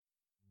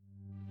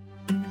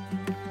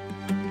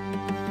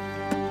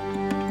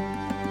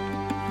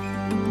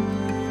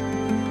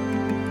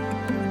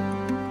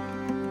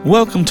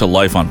Welcome to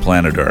Life on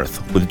Planet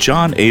Earth with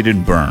John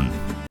Aidan Byrne.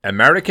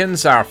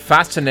 Americans are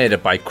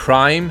fascinated by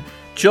crime.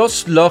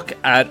 Just look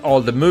at all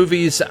the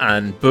movies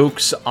and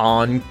books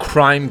on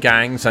crime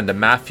gangs and the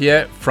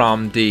mafia,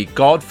 from The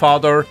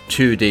Godfather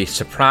to The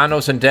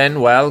Sopranos, and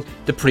then, well,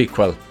 the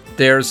prequel.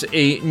 There's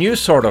a new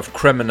sort of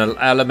criminal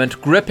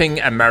element gripping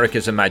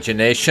America's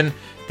imagination.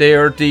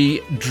 They're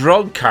the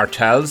drug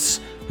cartels,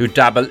 who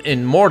dabble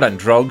in more than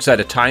drugs at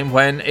a time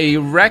when a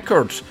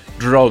record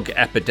drug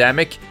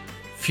epidemic,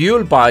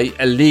 fueled by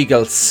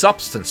illegal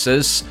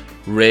substances,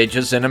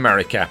 rages in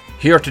America.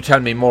 Here to tell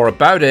me more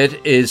about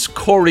it is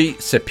Cory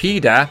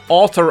Cepeda,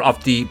 author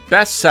of the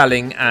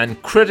best-selling and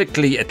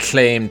critically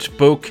acclaimed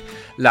book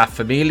La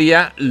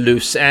Familia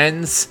Loose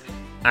Ends,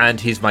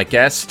 and he's my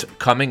guest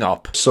coming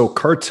up. So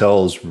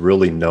cartels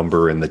really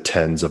number in the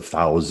tens of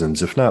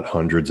thousands, if not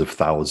hundreds of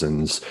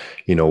thousands,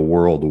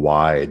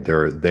 worldwide.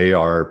 They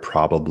are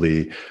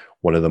probably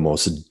one of the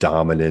most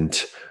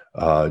dominant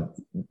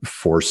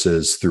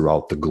forces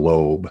throughout the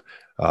globe.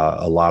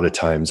 A lot of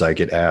times I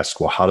get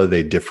asked, well, how do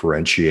they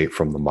differentiate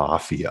from the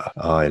mafia?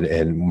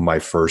 And my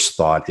first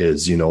thought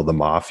is, the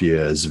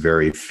mafia is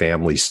very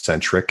family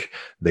centric.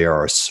 They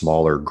are a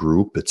smaller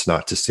group. It's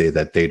not to say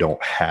that they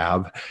don't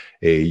have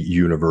a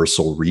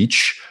universal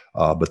reach,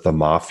 but the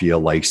mafia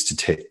likes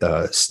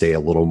to stay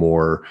a little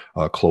more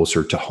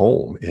closer to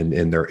home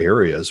in their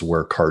areas,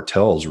 where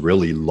cartels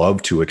really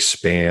love to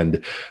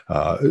expand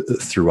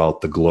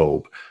throughout the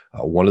globe.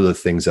 One of the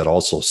things that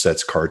also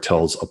sets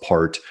cartels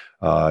apart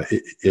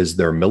is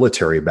their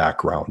military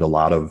background. A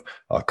lot of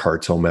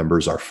cartel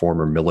members are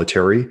former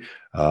military.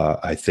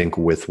 I think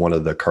with one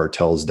of the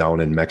cartels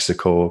down in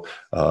Mexico,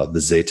 the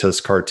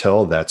Zetas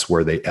cartel, that's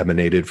where they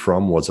emanated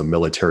from, was a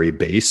military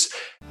base.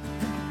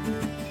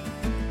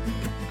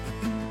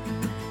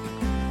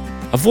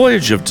 A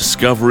voyage of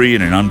discovery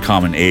in an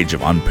uncommon age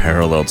of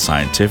unparalleled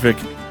scientific,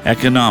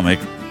 economic,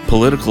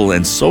 political,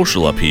 and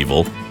social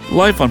upheaval.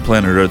 Life on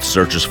Planet Earth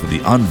searches for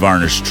the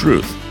unvarnished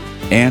truth,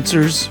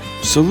 answers,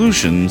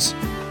 solutions,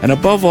 and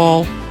above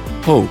all,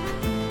 hope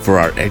for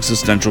our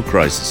existential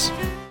crisis.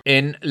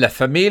 In La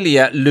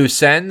Familia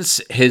Loose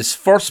Ends, his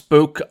first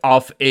book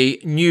of a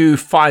new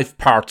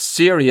 5-part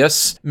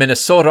series,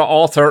 Minnesota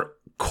author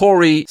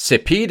Cory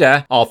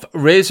Cepeda of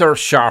Razor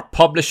Sharp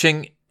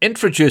Publishing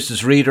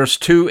introduces readers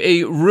to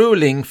a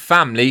ruling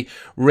family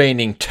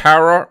reigning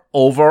terror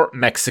over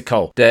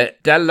Mexico, the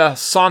De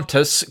Los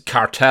Santos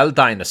cartel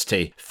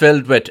dynasty.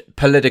 Filled with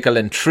political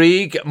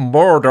intrigue,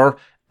 murder,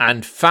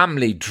 and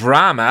family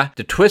drama,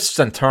 the twists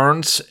and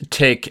turns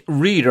take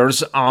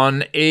readers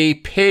on a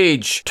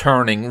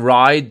page-turning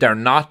ride they're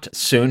not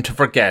soon to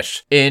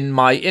forget. In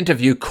my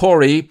interview,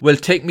 Cory will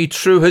take me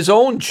through his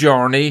own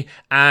journey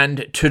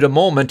and to the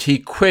moment he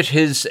quit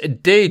his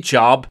day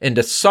job in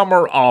the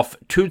summer of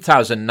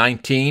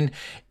 2019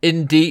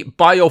 in the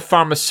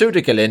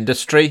biopharmaceutical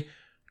industry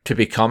to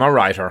become a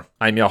writer.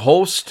 I'm your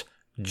host,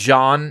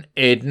 John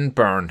Aidan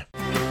Byrne.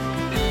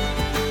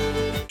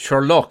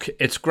 Sure, look,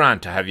 it's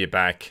grand to have you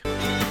back.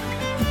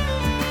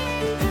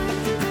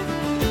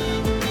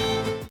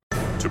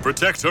 To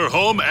protect her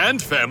home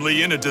and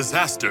family in a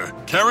disaster,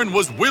 Karen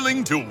was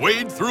willing to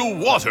wade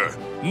through water,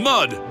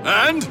 mud,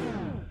 and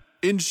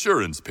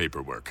insurance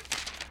paperwork.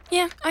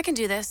 Yeah, I can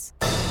do this.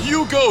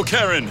 You go,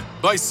 Karen!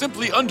 By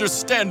simply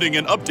understanding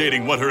and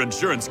updating what her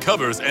insurance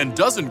covers and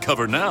doesn't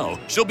cover now,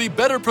 she'll be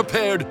better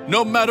prepared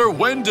no matter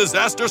when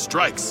disaster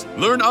strikes.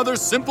 Learn other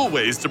simple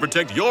ways to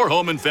protect your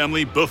home and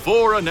family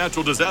before a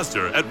natural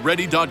disaster at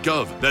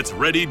ready.gov. That's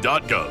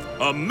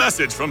ready.gov. A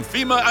message from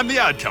FEMA and the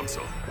Ad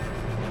Council.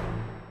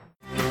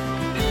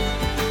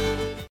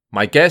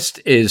 My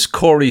guest is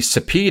Cory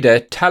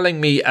Cepeda, telling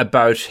me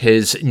about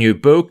his new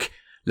book,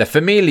 La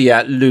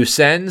Familia Loose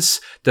Ends,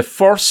 the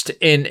first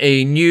in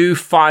a new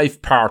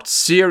 5-part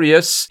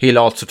series. He'll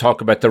also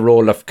talk about the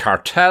role of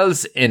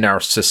cartels in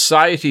our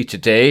society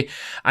today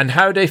and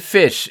how they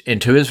fit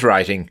into his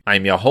writing.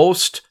 I'm your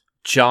host,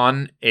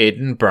 John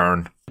Aidan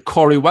Byrne.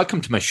 Cory,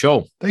 welcome to my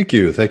show. Thank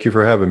you. Thank you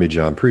for having me,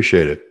 John.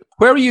 Appreciate it.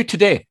 Where are you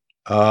today?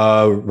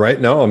 Right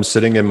now, I'm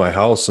sitting in my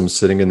house. I'm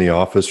sitting in the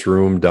office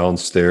room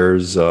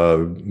downstairs.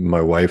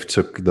 My wife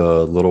took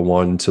the little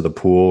one to the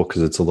pool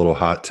because it's a little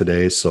hot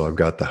today. So I've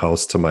got the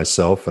house to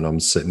myself, and I'm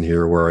sitting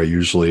here where I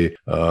usually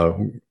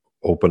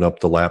open up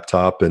the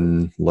laptop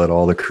and let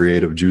all the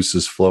creative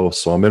juices flow.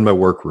 So I'm in my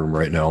workroom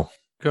right now.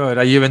 Good.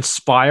 Are you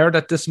inspired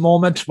at this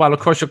moment? Well, of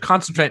course, you're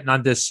concentrating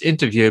on this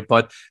interview,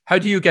 but how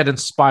do you get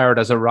inspired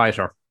as a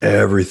writer?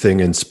 Everything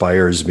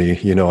inspires me.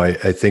 I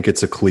think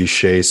it's a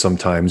cliche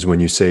sometimes when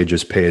you say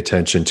just pay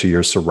attention to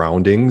your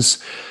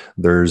surroundings.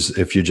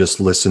 If you just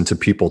listen to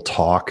people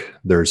talk,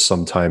 there's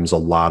sometimes a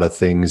lot of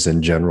things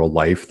in general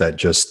life that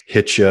just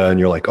hit you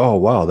and you're like, oh,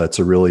 wow, that's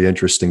a really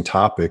interesting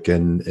topic.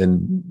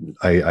 And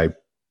I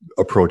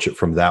approach it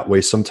from that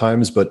way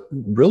sometimes. But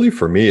really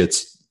for me,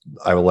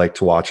 I would like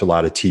to watch a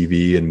lot of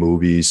TV and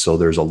movies. So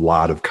there's a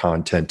lot of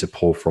content to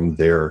pull from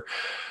there.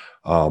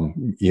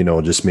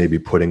 Just maybe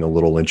putting a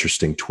little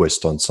interesting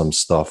twist on some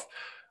stuff.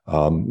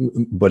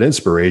 But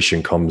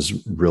inspiration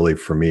comes really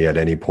for me at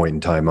any point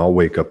in time. I'll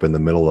wake up in the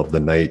middle of the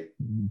night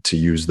to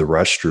use the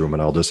restroom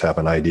and I'll just have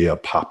an idea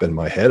pop in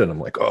my head and I'm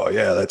like, oh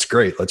yeah, that's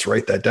great. Let's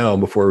write that down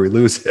before we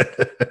lose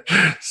it.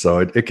 So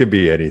it could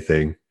be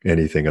anything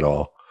at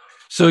all.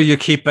 So you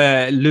keep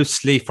a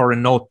loose leaf or a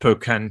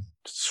notebook and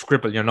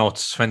scribble your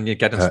notes when you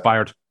get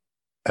inspired?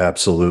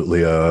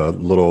 Absolutely. A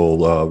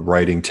little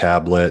writing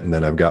tablet, and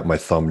then I've got my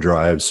thumb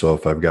drive. So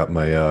if I've got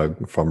my,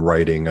 if I'm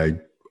writing, I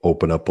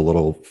open up a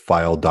little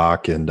file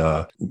doc and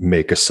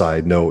make a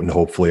side note, and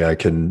hopefully I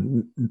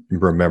can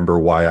remember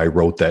why I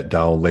wrote that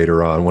down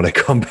later on when I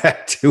come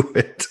back to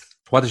it.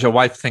 What does your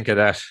wife think of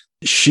that?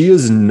 She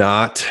is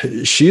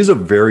a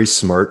very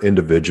smart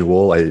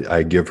individual.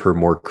 I give her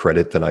more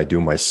credit than I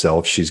do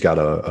myself. She's got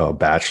a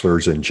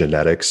bachelor's in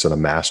genetics and a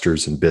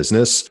master's in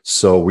business.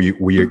 So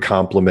we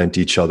complement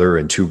each other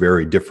in two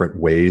very different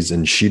ways.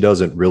 And she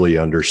doesn't really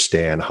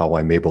understand how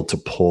I'm able to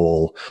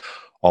pull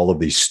all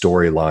of these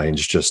storylines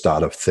just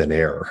out of thin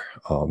air.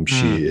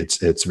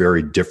 It's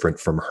very different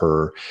from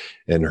her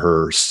and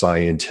her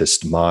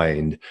scientist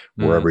mind,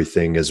 where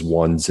everything is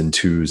ones and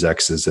twos,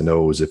 X's and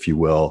O's, if you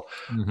will,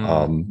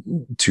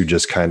 to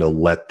just kind of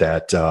let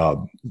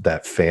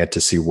that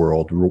fantasy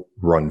world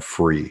run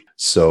free.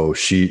 So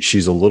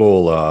she's a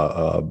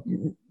little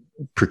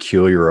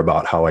peculiar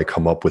about how I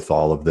come up with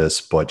all of this,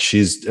 but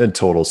she's in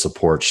total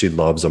support. She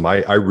loves them.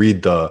 I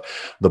read the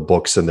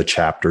books and the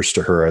chapters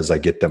to her as I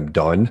get them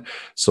done,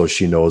 so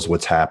she knows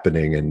what's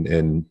happening,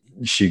 and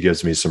she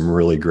gives me some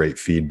really great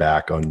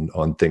feedback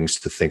on things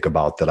to think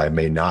about that I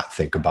may not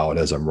think about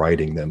as I'm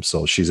writing them.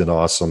 So she's an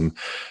awesome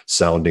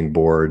sounding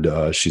board.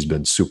 She's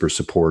been super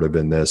supportive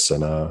in this,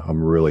 and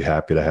I'm really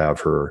happy to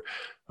have her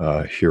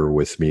here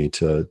with me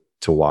to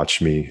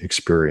watch me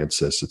experience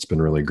this. It's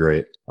been really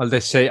great. Well, they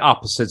say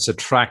opposites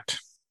attract.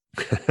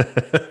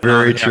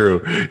 Very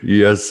true.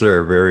 Yes,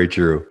 sir. Very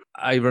true.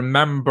 I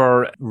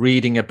remember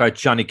reading about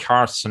Johnny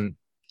Carson,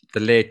 the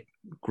late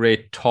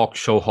great talk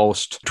show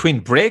host. Between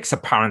breaks,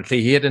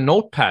 apparently, he had a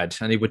notepad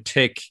and he would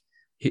take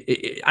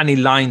any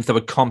lines that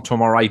would come to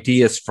him or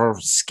ideas for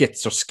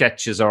skits or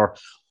sketches, or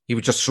he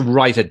would just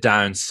write it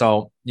down.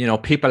 So,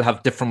 people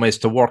have different ways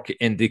to work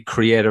in the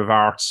creative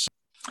arts.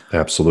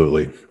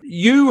 Absolutely.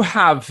 You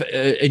have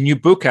a new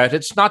book out.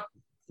 It's not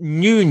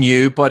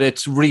new, but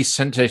it's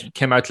recent. It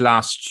came out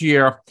last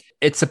year.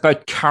 It's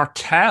about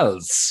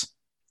cartels.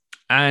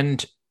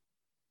 And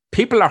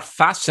people are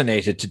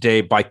fascinated today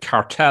by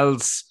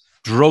cartels,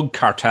 drug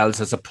cartels,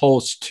 as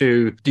opposed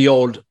to the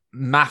old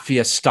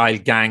mafia-style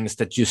gangs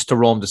that used to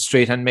roam the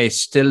street and may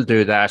still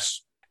do that.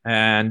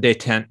 And they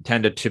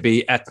tended to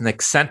be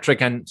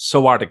ethnic-centric, and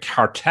so are the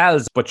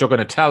cartels. But you're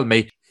going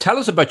to tell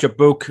us about your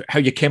book, how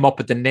you came up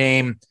with the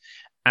name,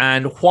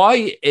 and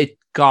why it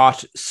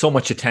got so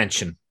much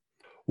attention.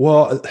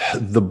 Well,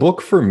 the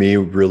book for me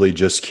really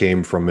just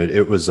came from it.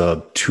 It was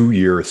a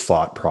 2-year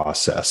thought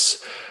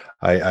process.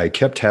 I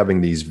kept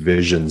having these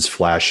visions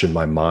flash in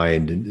my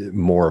mind,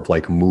 more of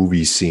like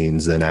movie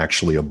scenes than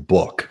actually a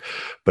book.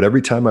 But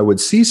every time I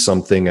would see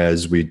something,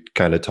 as we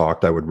kind of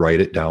talked, I would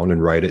write it down.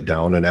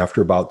 And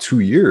after about 2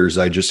 years,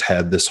 I just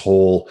had this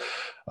whole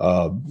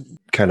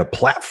kind of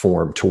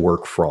platform to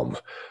work from.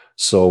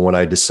 So when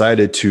I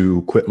decided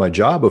to quit my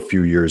job a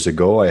few years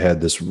ago, I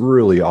had this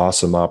really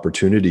awesome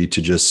opportunity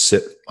to just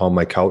sit on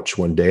my couch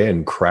one day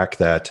and crack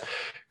that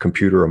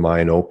computer of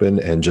mine open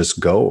and just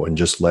go and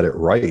just let it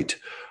write.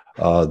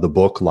 The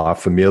book La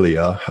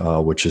Familia,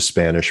 which is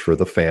Spanish for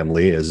the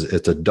family,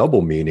 it's a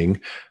double meaning.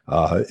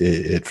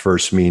 It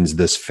first means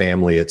this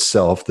family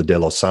itself, the De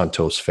Los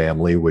Santos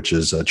family, which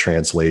is a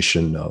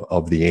translation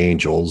of the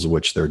angels,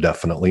 which they're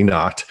definitely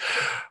not.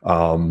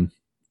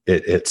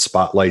 It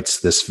spotlights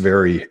this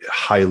very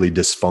highly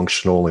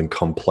dysfunctional and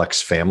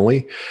complex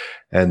family.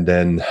 And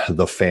then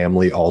the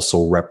family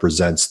also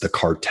represents the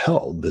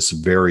cartel, this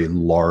very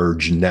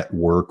large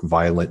network,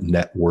 violent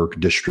network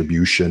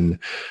distribution,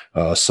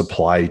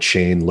 supply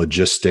chain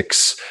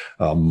logistics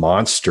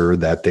monster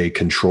that they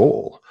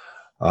control.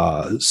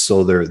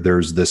 So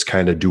there's this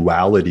kind of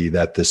duality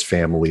that this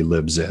family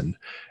lives in.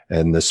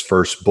 And this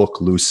first book,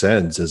 Loose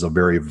Ends, is a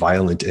very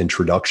violent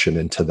introduction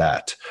into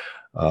that.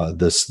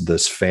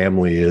 This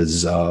family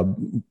is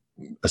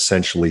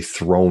essentially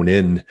thrown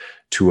in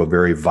to a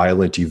very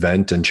violent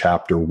event in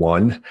chapter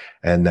 1,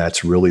 and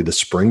that's really the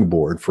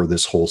springboard for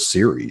this whole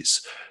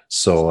series.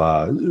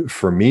 So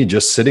for me,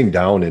 just sitting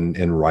down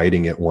and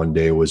writing it one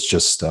day was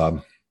just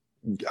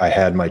I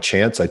had my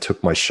chance, I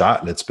took my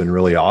shot, and it's been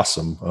really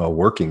awesome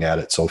working at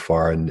it so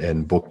far.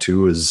 And book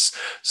 2 is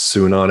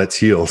soon on its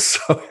heels,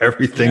 so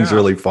everything's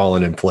really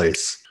fallen in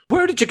place.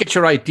 Where did you get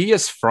your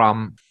ideas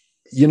from?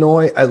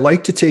 I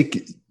like to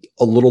take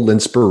a little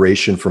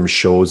inspiration from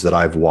shows that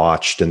I've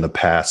watched in the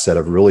past that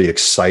have really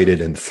excited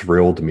and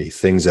thrilled me,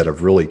 things that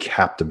have really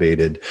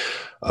captivated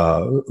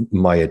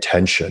my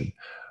attention.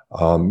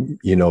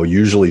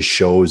 Usually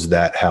shows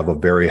that have a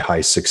very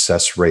high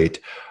success rate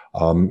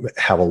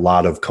have a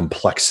lot of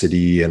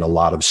complexity and a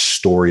lot of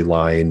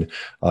storyline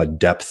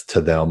depth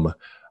to them.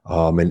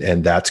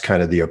 And that's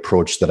kind of the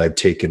approach that I've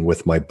taken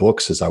with my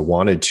books, is I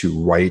wanted to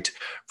write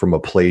from a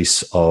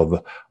place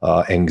of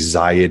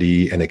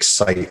anxiety and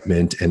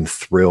excitement and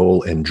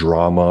thrill and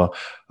drama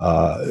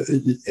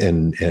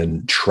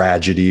and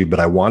tragedy, but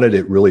I wanted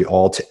it really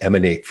all to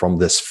emanate from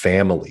this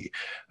family.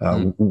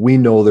 We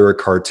know they're a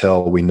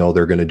cartel. We know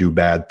they're going to do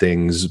bad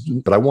things,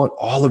 but I want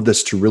all of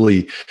this to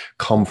really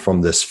come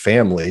from this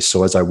family.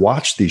 So as I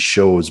watch these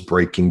shows,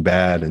 Breaking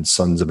Bad and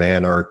Sons of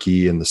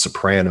Anarchy and The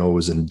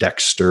Sopranos and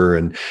Dexter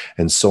and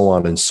so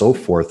on and so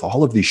forth,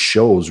 all of these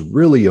shows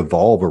really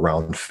evolve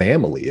around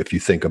family, if you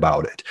think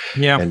about it,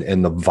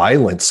 and the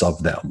violence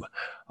of them.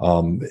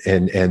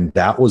 And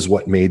that was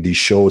what made these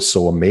shows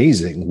so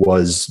amazing.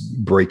 Was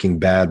Breaking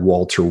Bad,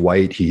 Walter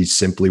White, he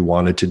simply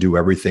wanted to do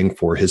everything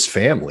for his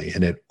family,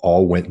 and it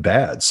all went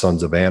bad.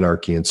 Sons of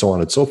Anarchy and so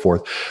on and so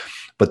forth.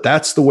 But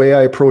that's the way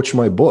I approach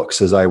my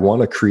books, is I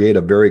want to create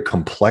a very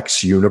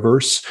complex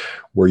universe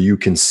where you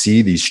can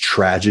see these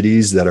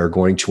tragedies that are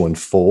going to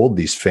unfold.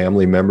 These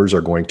family members are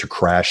going to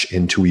crash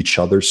into each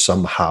other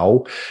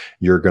somehow.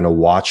 You're going to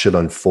watch it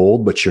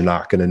unfold, but you're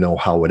not going to know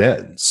how it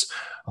ends.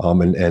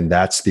 And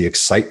that's the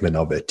excitement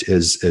of it,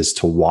 is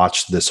to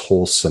watch this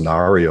whole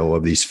scenario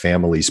of these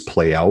families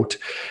play out,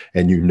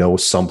 and you know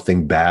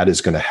something bad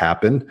is going to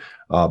happen,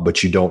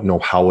 but you don't know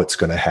how it's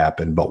going to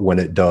happen. But when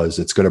it does,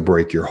 it's going to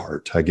break your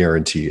heart. I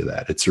guarantee you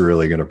that. It's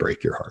really going to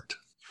break your heart.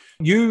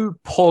 You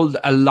pulled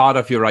a lot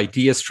of your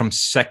ideas from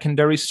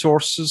secondary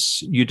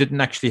sources. You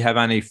didn't actually have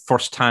any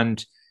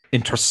firsthand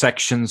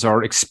intersections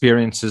or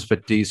experiences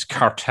with these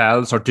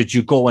cartels, or did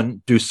you go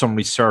and do some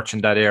research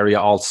in that area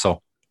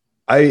also?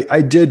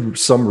 I did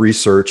some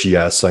research,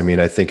 yes. I mean,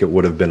 I think it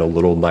would have been a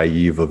little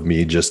naive of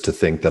me just to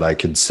think that I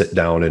could sit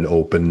down and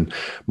open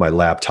my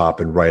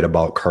laptop and write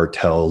about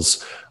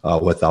cartels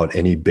without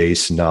any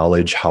base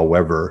knowledge.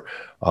 However,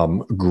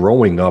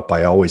 growing up,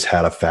 I always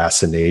had a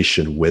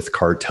fascination with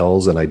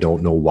cartels, and I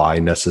don't know why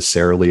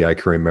necessarily. I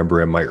can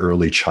remember in my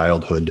early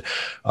childhood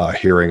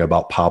hearing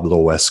about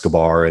Pablo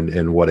Escobar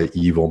and what an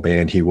evil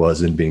man he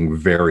was, and being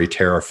very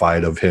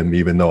terrified of him,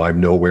 even though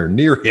I'm nowhere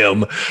near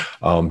him,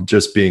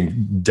 just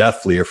being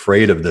deathly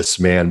afraid of this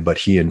man. But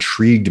he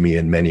intrigued me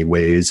in many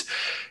ways.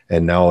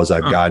 And now as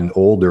I've gotten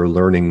older,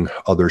 learning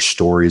other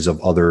stories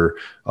of other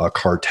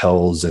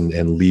cartels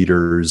and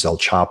leaders, El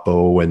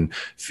Chapo and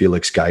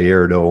Felix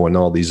Gallardo and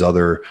all these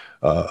other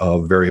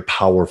very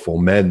powerful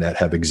men that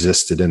have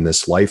existed in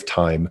this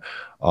lifetime,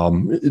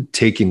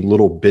 taking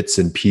little bits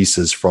and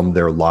pieces from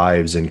their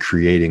lives and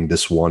creating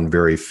this one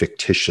very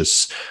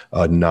fictitious,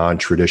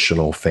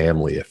 non-traditional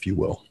family, if you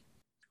will.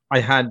 I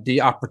had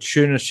the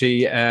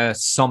opportunity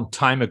some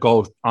time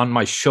ago on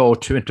my show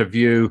to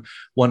interview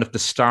one of the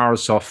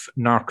stars of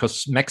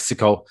Narcos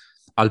Mexico,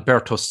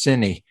 Alberto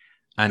Cini.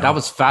 And that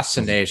was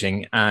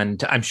fascinating.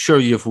 And I'm sure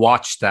you've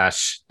watched that,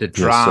 the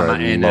drama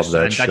in it.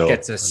 And that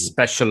gets a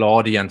special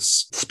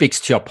audience.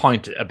 Speaks to your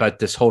point about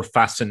this whole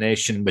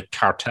fascination with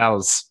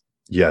cartels.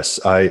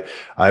 Yes,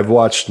 I've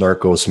watched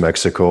Narcos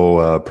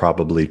Mexico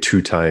probably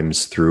 2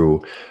 times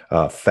through.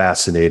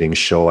 Fascinating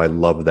show. I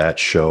love that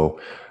show.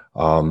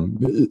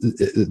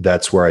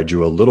 That's where I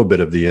drew a little bit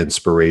of the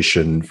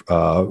inspiration,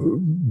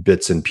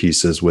 bits and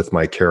pieces with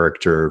my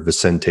character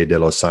Vicente de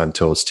los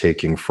Santos,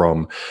 taking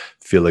from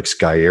Felix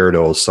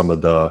Gallardo some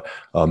of the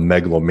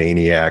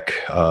megalomaniac,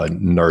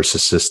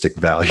 narcissistic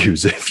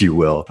values, if you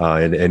will,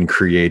 and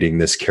creating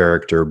this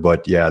character.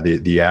 But yeah,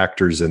 the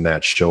actors in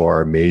that show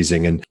are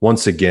amazing. And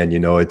once again,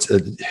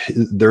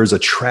 there's a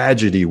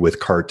tragedy with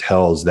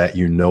cartels that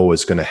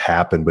is going to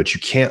happen, but you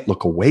can't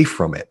look away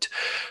from it.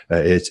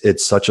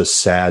 It's such a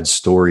sad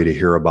story to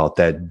hear about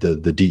that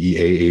the DEA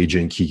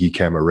agent Kiki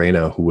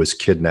Camarena, who was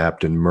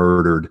kidnapped and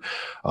murdered.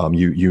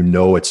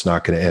 It's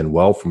not going to end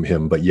well from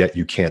him, but yet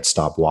you can't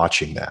stop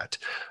watching that.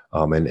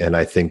 And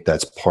I think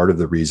that's part of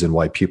the reason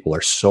why people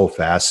are so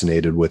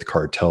fascinated with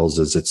cartels,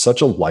 is it's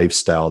such a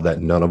lifestyle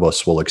that none of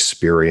us will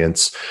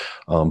experience,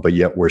 but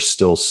yet we're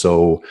still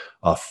so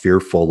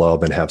fearful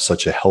of and have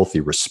such a healthy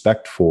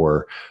respect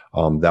for,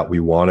 that we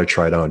want to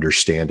try to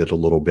understand it a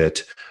little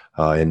bit.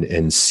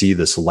 And see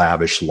this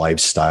lavish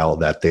lifestyle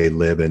that they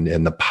live in,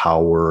 and the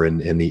power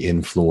and the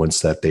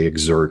influence that they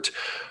exert.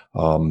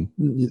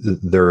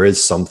 There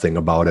is something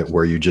about it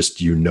where you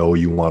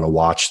want to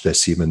watch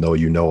this, even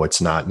though it's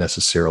not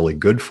necessarily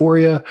good for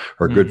you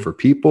or good for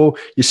people.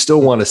 You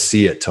still want to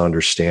see it to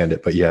understand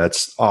it. But yeah,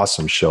 it's an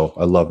awesome show.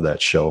 I love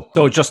that show.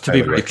 So just to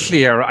be very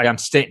clear, I am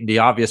stating the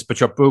obvious, but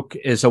your book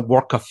is a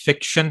work of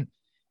fiction.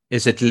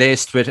 Is it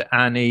laced with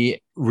any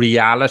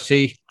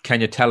reality?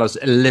 Can you tell us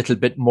a little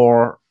bit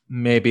more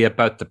maybe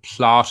about the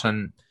plot,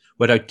 and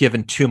without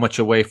giving too much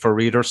away for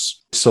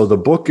readers? So the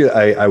book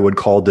I would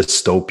call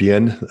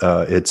dystopian.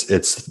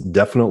 It's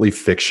definitely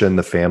fiction.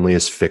 The family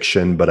is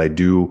fiction, but I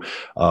do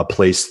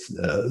place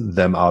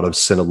them out of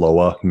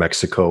Sinaloa,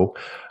 Mexico.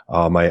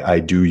 I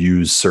do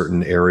use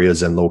certain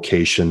areas and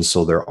locations,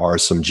 so there are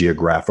some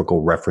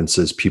geographical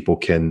references people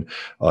can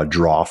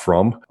draw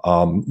from.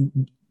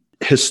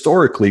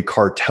 historically,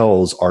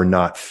 cartels are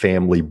not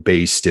family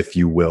based, if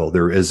you will.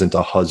 There isn't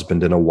a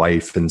husband and a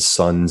wife and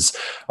sons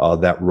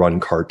that run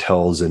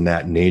cartels in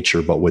that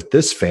nature. But with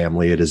this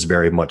family, it is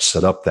very much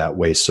set up that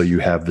way. So you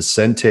have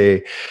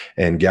Vicente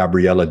and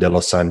Gabriela de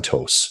los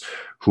Santos,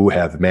 who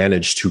have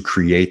managed to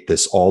create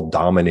this all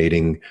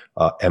dominating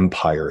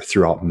empire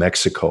throughout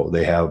Mexico.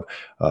 They have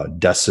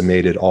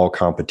decimated all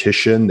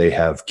competition. They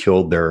have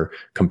killed their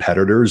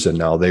competitors, and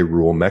now they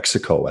rule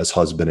Mexico as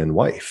husband and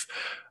wife.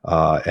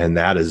 And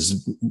that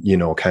is,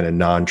 kind of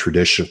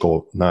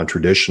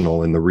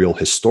non-traditional in the real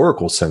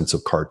historical sense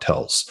of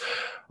cartels.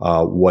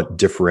 What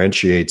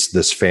differentiates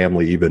this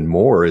family even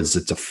more is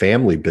it's a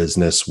family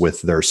business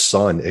with their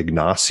son,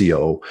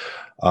 Ignacio,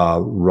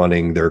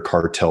 running their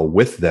cartel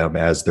with them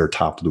as their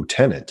top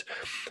lieutenant.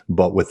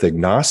 But with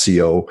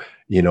Ignacio,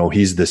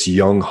 he's this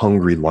young,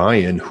 hungry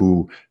lion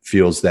who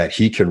feels that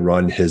he can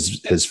run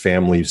his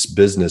family's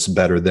business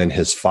better than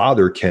his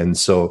father can.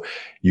 So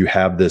you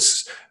have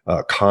this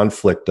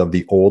conflict of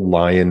the old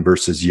lion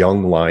versus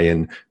young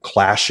lion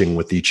clashing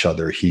with each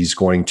other. He's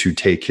going to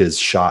take his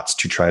shots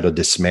to try to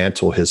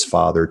dismantle his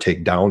father,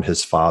 take down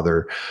his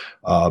father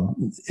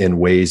in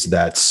ways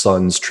that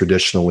sons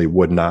traditionally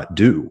would not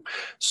do.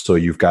 So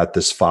you've got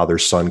this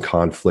father-son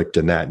conflict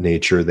in that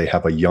nature. They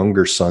have a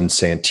younger son,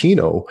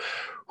 Santino,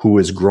 who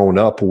has grown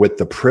up with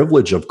the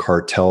privilege of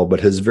cartel,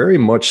 but has very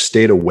much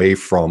stayed away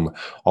from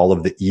all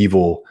of the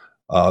evil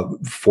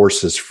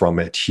forces from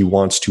it. He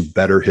wants to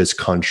better his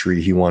country.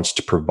 He wants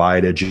to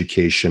provide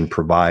education,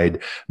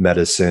 provide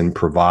medicine,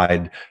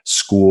 provide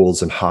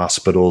schools and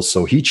hospitals.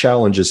 So he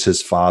challenges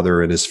his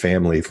father and his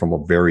family from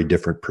a very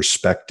different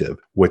perspective,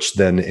 which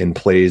then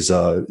plays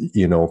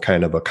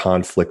kind of a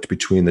conflict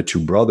between the two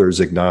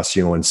brothers,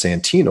 Ignacio and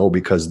Santino,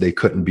 because they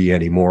couldn't be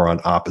any more on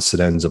opposite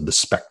ends of the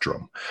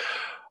spectrum.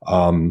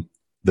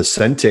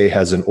 Vicente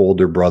has a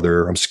younger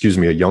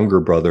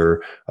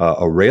brother,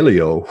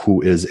 Aurelio,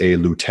 who is a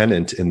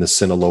lieutenant in the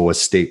Sinaloa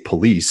State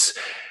Police.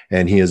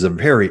 And he is a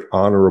very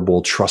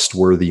honorable,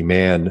 trustworthy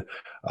man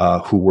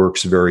who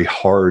works very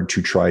hard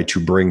to try to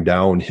bring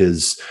down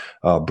his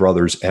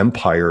brother's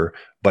empire,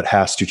 but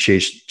has to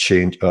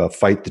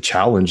fight the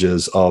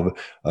challenges of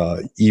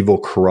evil,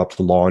 corrupt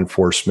law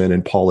enforcement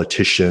and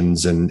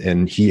politicians.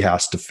 And he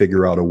has to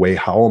figure out a way,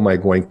 how am I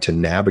going to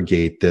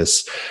navigate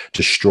this,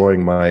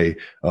 destroying my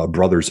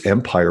brother's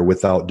empire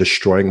without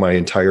destroying my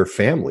entire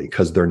family,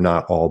 because they're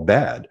not all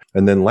bad.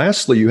 And then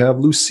lastly, you have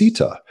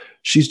Lucita.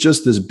 She's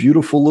just this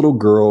beautiful little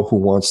girl who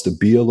wants to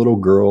be a little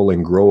girl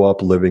and grow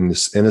up living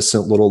this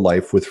innocent little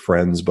life with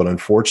friends. But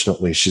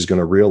unfortunately, she's going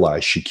to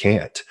realize she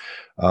can't.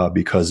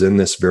 Because in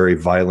this very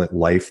violent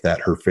life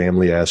that her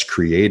family has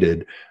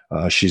created,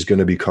 she's going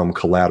to become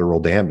collateral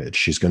damage.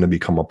 She's going to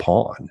become a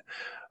pawn.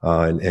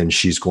 And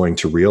she's going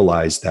to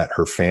realize that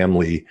her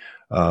family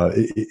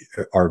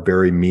are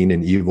very mean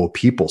and evil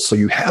people. So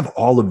you have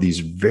all of these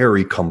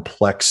very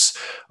complex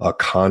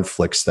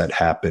conflicts that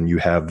happen. You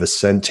have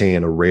Vicente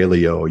and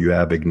Aurelio, you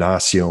have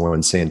Ignacio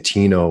and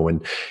Santino,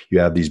 and you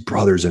have these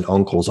brothers and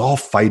uncles all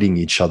fighting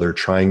each other,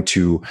 trying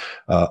to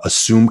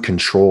assume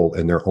control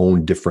in their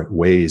own different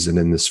ways. And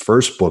in this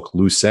first book,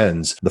 Loose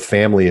Ends, the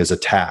family is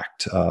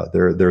attacked.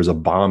 There's a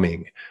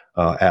bombing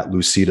at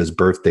Lucita's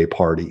birthday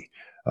party.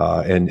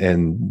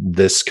 And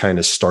this kind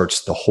of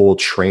starts the whole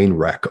train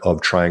wreck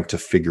of trying to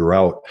figure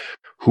out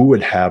who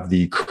would have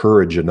the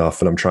courage enough,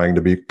 and I'm trying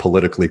to be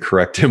politically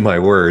correct in my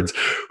words,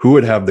 who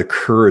would have the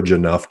courage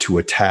enough to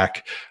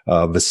attack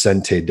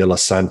Vicente de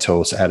los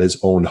Santos at his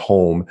own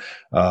home,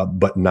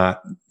 but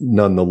not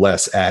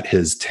nonetheless at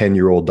his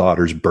 10-year-old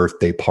daughter's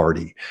birthday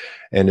party.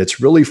 And it's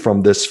really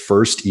from this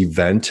first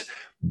event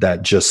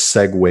that just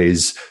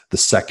segues the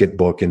second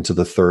book into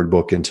the third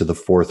book into the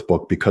fourth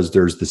book, because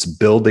there's this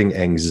building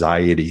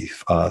anxiety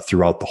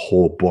throughout the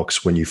whole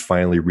books when you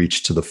finally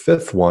reach to the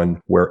fifth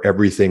one, where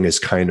everything is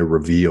kind of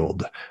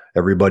revealed.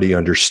 Everybody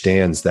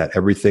understands that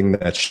everything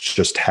that's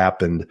just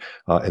happened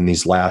in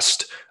these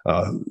last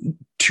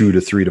 2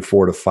 to 3 to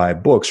 4 to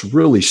 5 books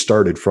really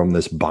started from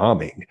this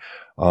bombing.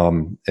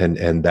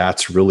 And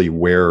that's really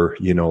where,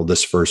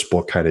 this first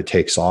book kind of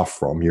takes off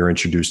from. You're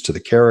introduced to the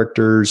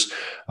characters.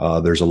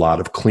 There's a lot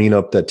of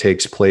cleanup that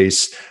takes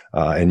place.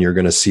 And you're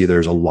going to see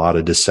there's a lot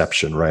of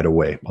deception right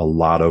away, a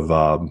lot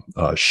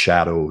of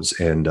shadows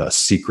and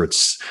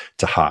secrets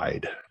to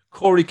hide.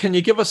 Corey, can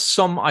you give us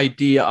some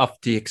idea of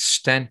the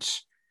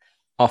extent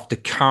of the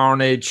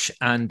carnage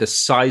and the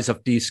size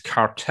of these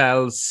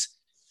cartels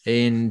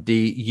in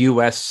the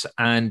US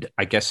and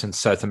I guess in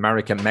South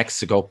America,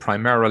 Mexico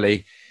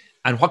primarily?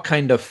 And what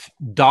kind of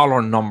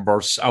dollar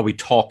numbers are we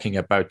talking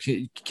about?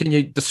 Can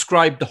you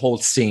describe the whole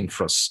scene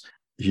for us?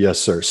 Yes,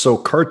 sir. So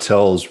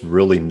cartels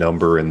really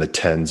number in the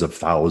tens of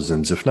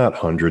thousands, if not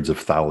hundreds of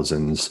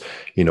thousands,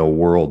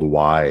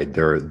 worldwide.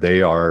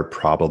 They are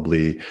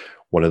probably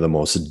one of the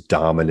most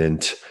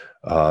dominant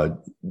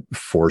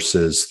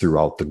forces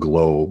throughout the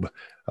globe.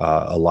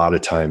 A lot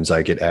of times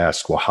I get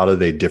asked, well, how do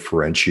they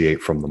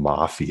differentiate from the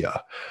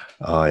mafia?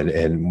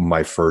 And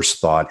my first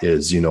thought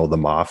is, you know, the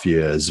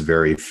mafia is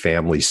very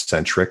family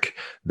centric.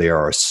 They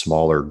are a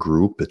smaller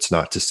group. It's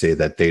not to say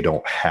that they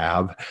don't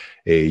have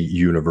a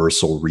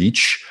universal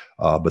reach,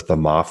 but the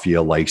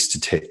mafia likes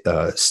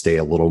to stay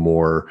a little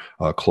more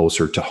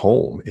closer to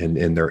home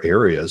in their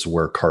areas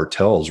where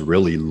cartels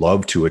really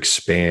love to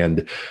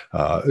expand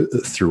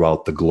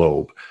throughout the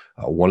globe.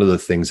 One of the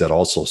things that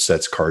also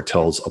sets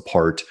cartels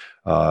apart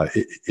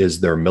is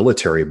their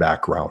military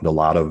background. A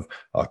lot of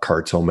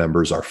cartel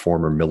members are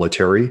former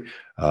military.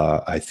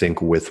 I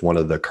think with one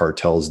of the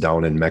cartels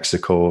down in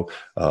Mexico,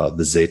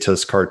 the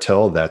Zetas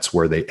cartel, that's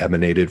where they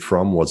emanated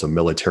from, was a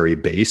military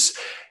base.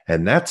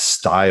 And that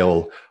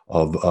style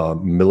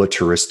of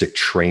militaristic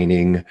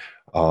training,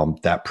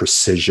 that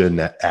precision,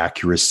 that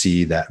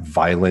accuracy, that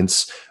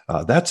violence,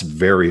 that's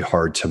very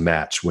hard to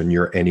match when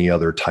you're any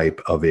other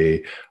type of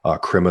a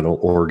criminal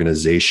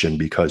organization,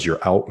 because you're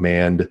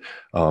outmanned,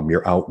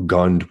 you're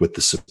outgunned with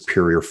the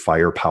superior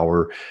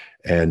firepower.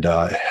 And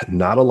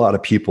not a lot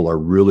of people are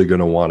really going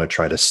to want to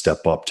try to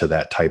step up to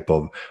that type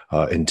of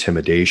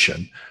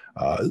intimidation.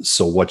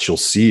 So what you'll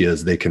see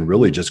is they can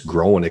really just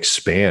grow and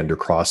expand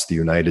across the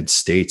United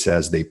States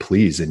as they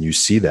please. And you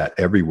see that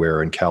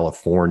everywhere in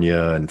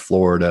California and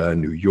Florida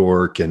and New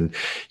York. And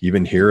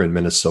even here in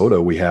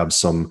Minnesota, we have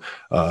some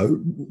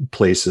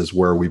places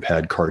where we've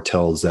had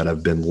cartels that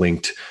have been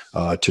linked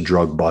to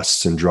drug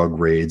busts and drug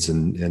raids.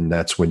 And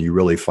that's when you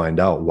really find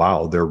out,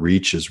 wow, their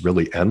reach is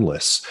really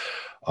endless.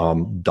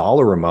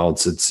 Dollar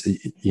amounts, it's,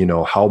 you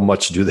know, how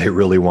much do they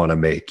really want to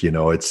make? You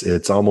know,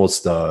 it's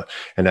almost an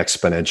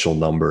exponential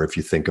number if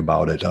you think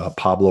about it.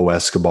 Pablo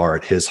Escobar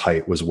at his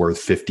height was worth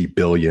 $50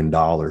 billion,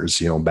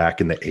 you know,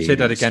 back in the 80s. Say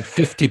that again,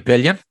 50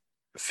 billion?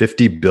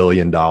 $50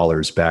 billion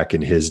back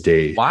in his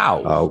day.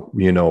 Wow.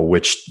 You know,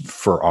 which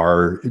for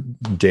our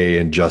day,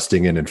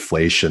 adjusting in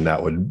inflation,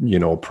 that would, you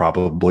know,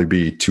 probably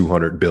be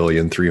 $200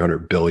 billion,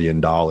 $300 billion.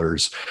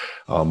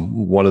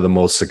 One of the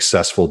most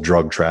successful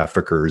drug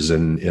traffickers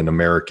in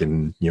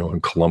American, you know,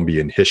 in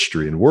Colombian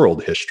history and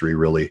world history,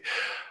 really.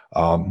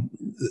 And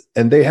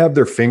they have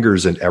their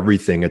fingers in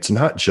everything. It's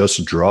not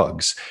just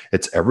drugs.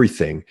 It's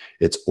everything.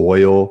 It's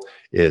oil.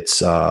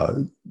 It's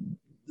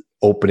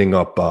opening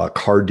up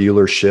car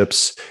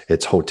dealerships.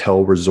 It's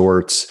hotel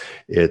resorts.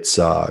 It's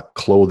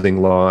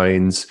clothing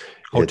lines.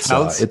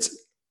 Hotels? It's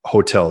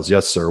hotels.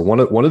 Yes, sir. One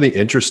of the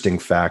interesting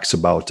facts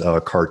about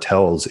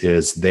cartels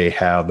is they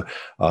have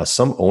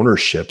some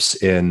ownerships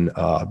in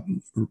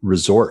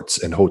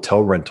resorts and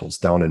hotel rentals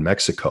down in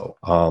Mexico.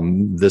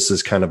 This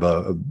is kind of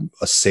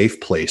a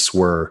safe place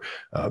where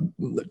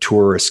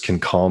tourists can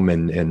come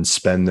and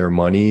spend their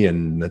money,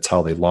 and that's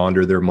how they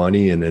launder their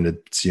money. And then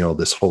it's, you know,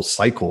 this whole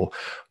cycle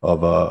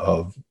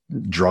of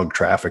drug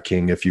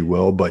trafficking, if you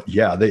will. But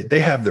yeah, they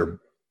have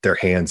their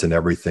hands in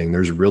everything.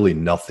 There's really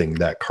nothing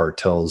that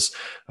cartels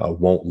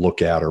won't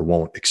look at or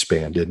won't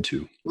expand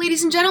into.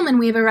 Ladies and gentlemen,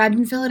 we have arrived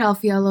in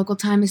Philadelphia. Local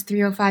time is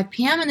 3:05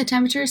 p.m. and the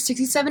temperature is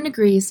 67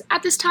 degrees.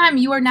 At this time,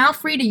 you are now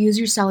free to use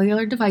your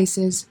cellular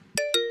devices.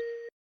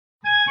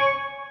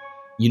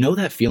 You know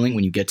that feeling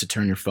when you get to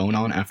turn your phone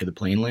on after the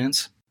plane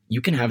lands? You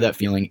can have that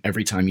feeling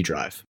every time you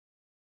drive.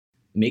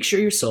 Make sure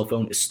your cell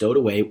phone is stowed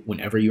away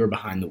whenever you are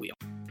behind the wheel.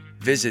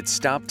 Visit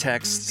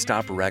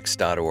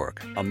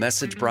StopTextStopWrecks.org. A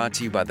message brought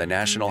to you by the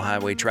National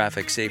Highway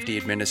Traffic Safety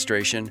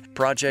Administration,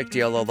 Project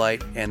Yellow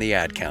Light, and the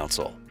Ad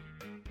Council.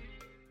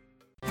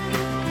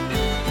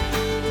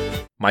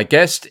 My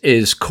guest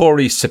is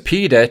Corey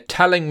Cepeda,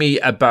 telling me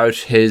about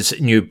his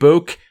new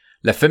book,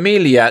 La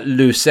Familia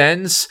Loose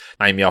Ends.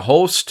 I'm your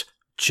host,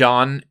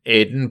 John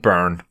Aidan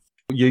Byrne.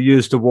 You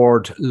used the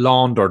word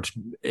laundered.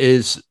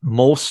 Is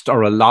most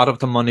or a lot of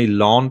the money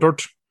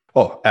laundered?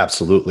 Oh,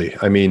 absolutely.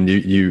 I mean,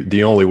 you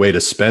the only way to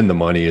spend the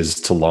money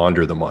is to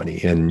launder the money.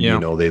 And, you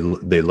know,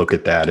 they look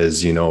at that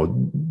as, you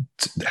know,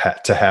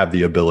 to have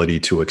the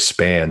ability to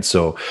expand.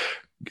 So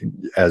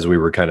as we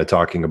were kind of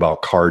talking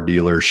about car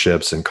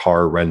dealerships and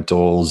car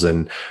rentals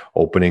and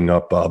opening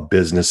up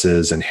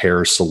businesses and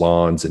hair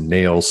salons and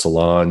nail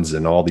salons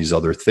and all these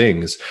other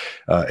things,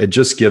 it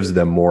just gives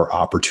them more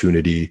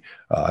opportunity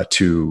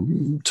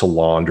to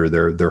launder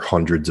their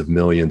hundreds of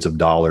millions of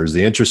dollars.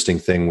 The interesting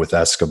thing with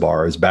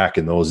Escobar is back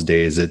in those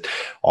days that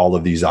all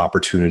of these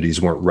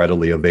opportunities weren't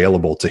readily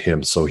available to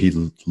him. So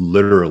he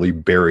literally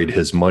buried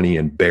his money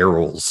in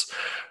barrels.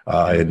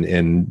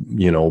 And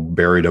you know,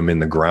 buried them in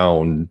the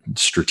ground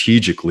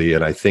strategically.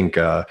 And I think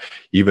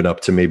even up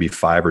to maybe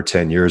 5 or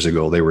 10 years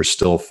ago, they were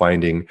still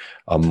finding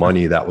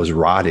money that was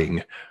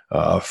rotting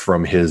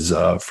from his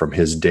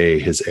day,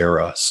 his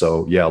era.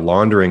 So yeah,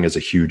 laundering is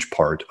a huge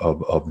part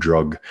of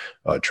drug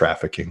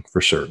trafficking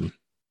for certain.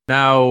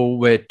 Now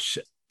with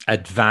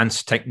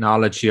advanced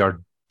technology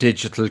or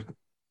digital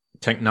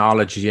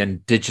technology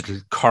and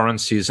digital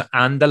currencies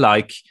and the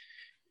like,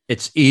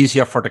 it's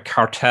easier for the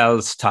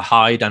cartels to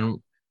hide and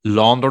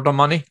launder the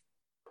money?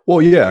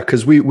 Well, yeah,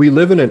 because we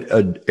live in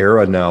an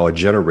era now, a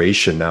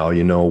generation now,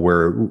 you know,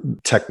 where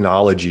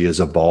technology is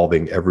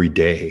evolving every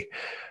day.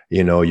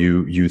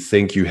 you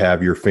think you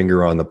have your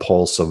finger on the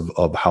pulse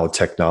of how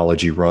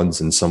technology runs,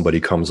 and somebody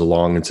comes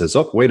along and says,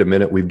 oh, wait a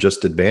minute, we've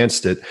just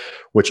advanced it,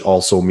 which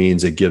also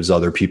means it gives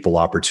other people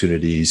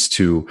opportunities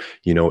to,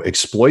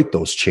 exploit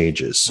those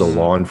changes. So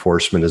law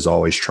enforcement is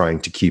always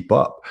trying to keep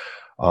up.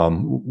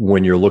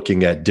 When you're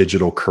looking at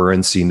digital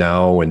currency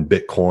now and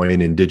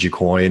Bitcoin and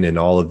Digicoin and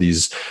all of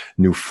these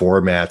new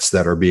formats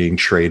that are being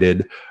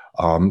traded,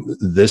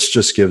 this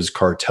just gives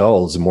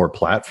cartels more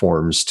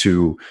platforms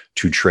to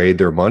trade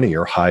their money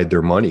or hide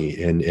their money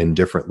in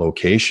different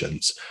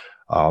locations.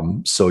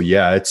 So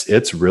yeah,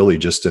 it's really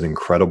just an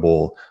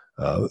incredible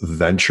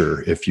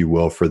venture, if you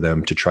will, for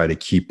them to try to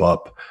keep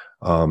up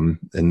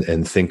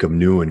and think of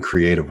new and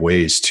creative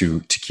ways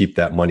to keep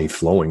that money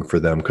flowing for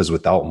them. Because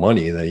without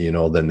money,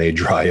 then they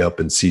dry up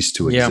and cease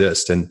to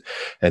exist. And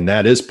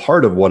that is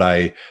part of what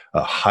I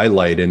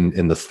highlight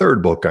in the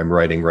third book I'm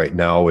writing right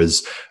now,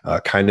 is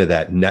kind of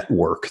that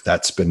network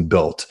that's been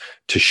built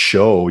to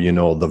show,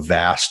 the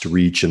vast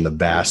reach and the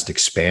vast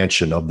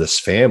expansion of this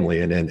family.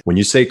 And when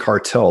you say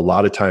cartel, a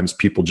lot of times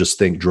people just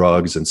think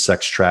drugs and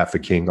sex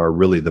trafficking are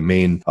really the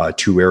main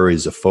two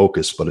areas of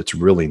focus, but it's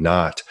really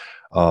not.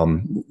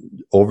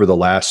 Over the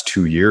last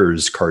 2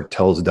 years,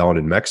 cartels down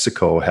in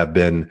Mexico have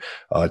been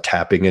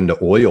tapping into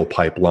oil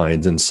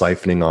pipelines and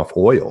siphoning off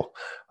oil.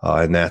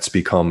 And that's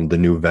become the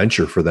new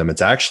venture for them.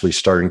 It's actually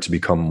starting to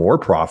become more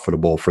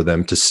profitable for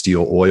them to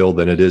steal oil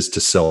than it is to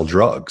sell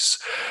drugs.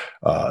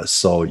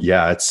 So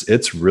yeah,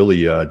 it's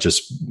really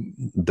just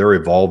they're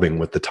evolving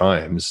with the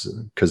times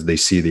because they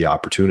see the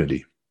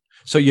opportunity.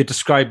 So you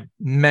described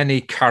many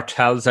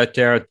cartels out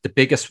there, the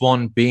biggest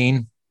one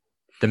being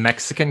the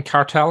Mexican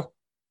cartel.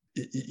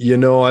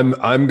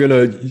 I'm going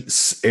to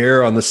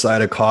err on the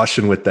side of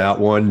caution with that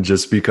one,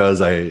 just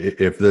because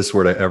if this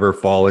were to ever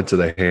fall into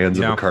the hands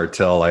of a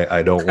cartel,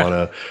 I don't want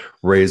to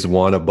raise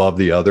one above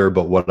the other.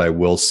 But what I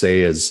will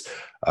say is,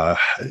 I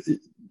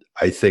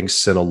think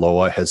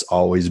Sinaloa has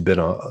always been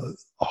a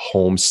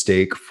home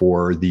stake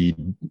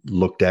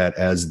looked at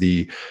as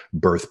the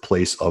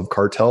birthplace of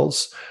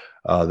cartels.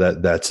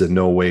 That's in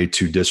no way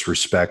to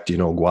disrespect,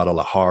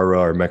 Guadalajara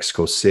or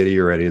Mexico City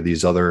or any of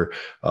these other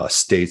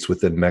states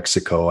within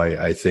Mexico.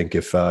 I think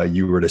if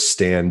you were to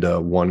stand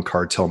one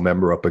cartel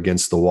member up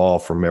against the wall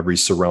from every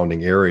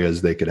surrounding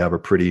areas, they could have a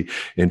pretty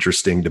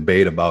interesting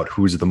debate about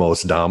who's the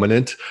most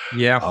dominant.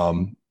 Yeah.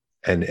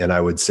 And I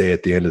would say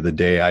at the end of the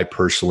day, I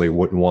personally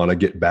wouldn't want to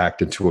get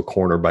backed into a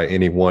corner by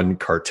any one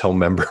cartel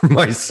member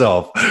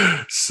myself.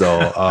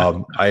 So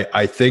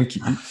I think,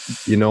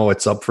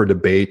 it's up for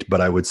debate,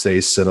 but I would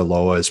say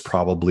Sinaloa is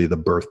probably the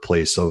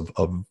birthplace of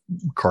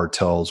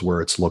cartels,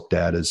 where it's looked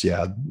at as, this is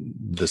where they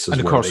came from.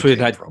 And of course, we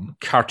had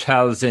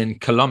cartels in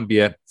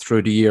Colombia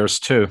through the years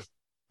too.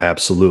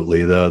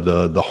 Absolutely.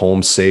 The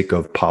homesake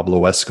of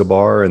Pablo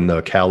Escobar and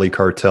the Cali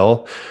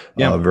cartel,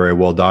 very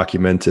well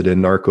documented in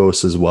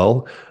Narcos as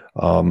well.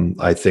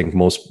 I think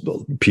most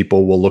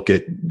people will look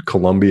at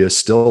Colombia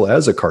still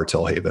as a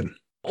cartel haven.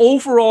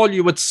 Overall,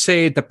 you would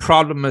say the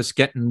problem is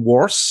getting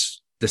worse.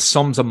 The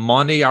sums of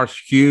money are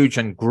huge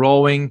and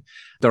growing.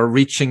 They're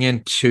reaching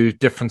into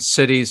different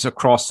cities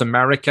across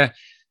America,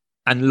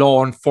 and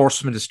law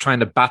enforcement is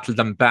trying to battle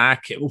them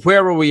back.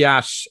 Where are we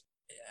at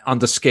on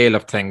the scale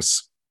of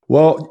things?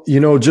 Well,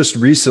 just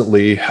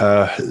recently,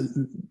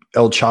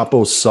 El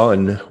Chapo's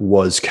son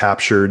was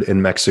captured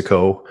in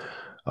Mexico.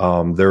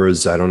 There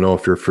was, I don't know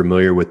if you're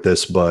familiar with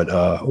this, but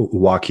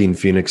Joaquin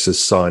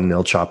Phoenix's son,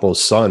 El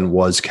Chapo's son,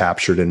 was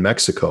captured in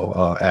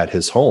Mexico at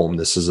his home.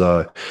 This is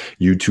a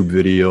YouTube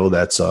video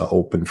that's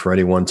open for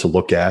anyone to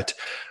look at.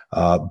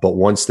 But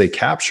once they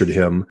captured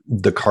him,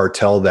 the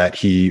cartel that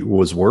he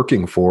was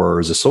working for, or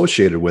is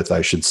associated with,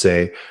 I should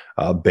say,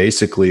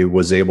 basically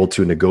was able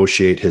to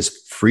negotiate his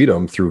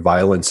freedom through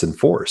violence and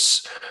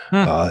force.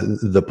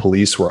 The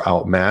police were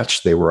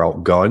outmatched. They were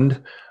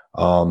outgunned.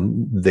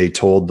 They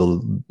told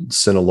the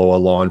Sinaloa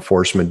law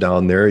enforcement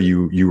down there,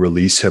 you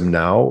release him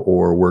now,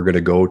 or we're going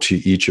to go to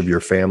each of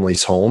your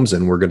family's homes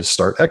and we're going to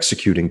start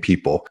executing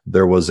people.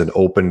 There was an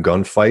open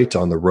gunfight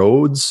on the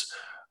roads.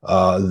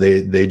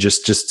 They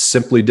just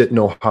simply didn't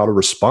know how to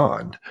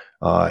respond.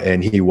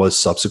 And he was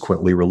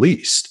subsequently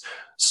released.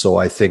 So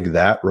I think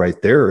that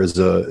right there is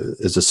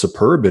a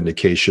superb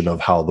indication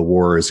of how the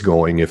war is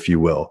going, if you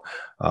will.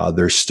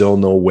 There's still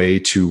no way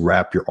to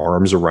wrap your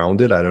arms around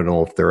it. I don't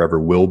know if there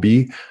ever will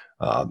be.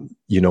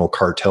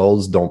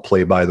 Cartels don't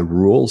play by the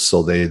rules,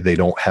 so they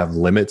don't have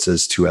limits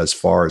as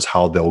far as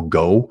how they'll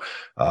go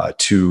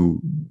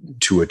to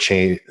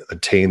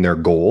attain their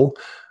goal.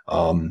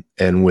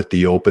 And with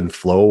the open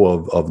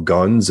flow of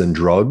guns and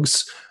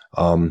drugs,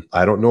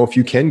 I don't know if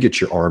you can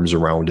get your arms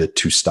around it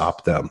to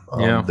stop them.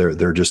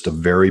 They're just a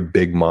very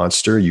big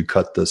monster. You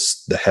cut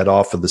the head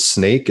off of the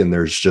snake, and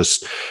there's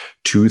just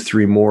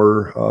 2-3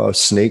 more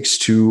snakes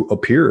to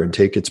appear and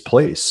take its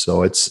place.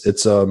 So it's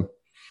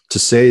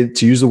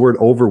to use the word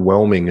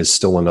overwhelming is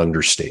still an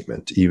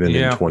understatement, even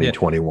in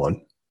 2021.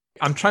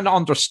 I'm trying to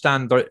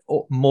understand the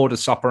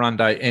modus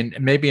operandi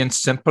in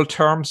simple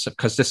terms,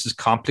 because this is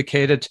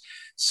complicated.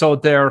 So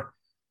they're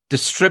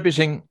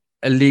distributing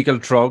illegal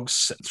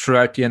drugs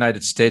throughout the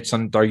United States,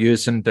 and they're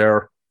using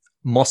their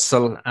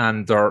muscle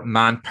and their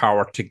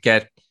manpower to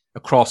get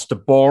across the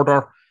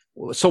border.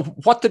 So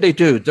what do they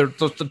do?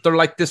 They're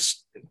like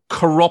this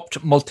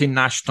corrupt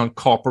multinational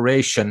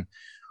corporation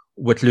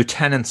with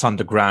lieutenants on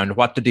the ground.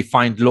 What do they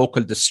find?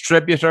 Local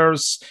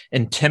distributors,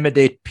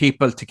 intimidate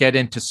people to get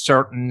into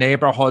certain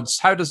neighborhoods?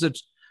 How does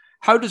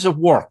it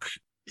work?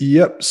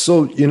 Yep.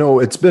 So,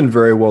 it's been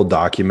very well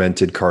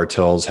documented.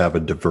 Cartels have a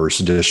diverse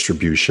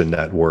distribution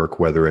network,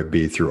 whether it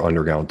be through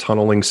underground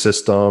tunneling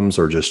systems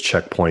or just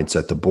checkpoints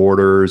at the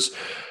borders.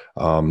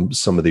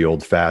 Some of the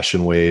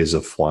old-fashioned ways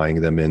of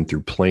flying them in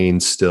through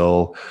planes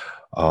still,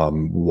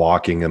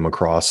 walking them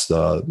across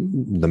the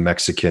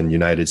Mexican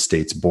United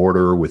States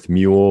border with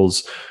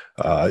mules.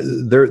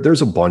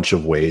 There's a bunch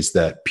of ways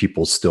that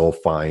people still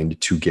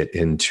find to get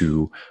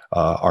into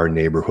our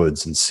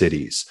neighborhoods and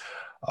cities.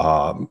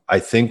 I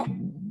think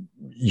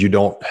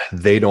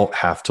they don't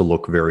have to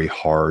look very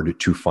hard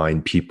to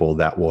find people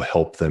that will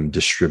help them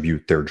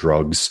distribute their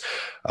drugs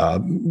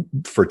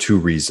for two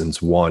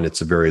reasons. One,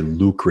 it's a very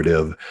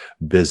lucrative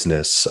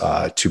business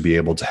to be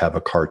able to have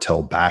a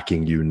cartel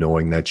backing you,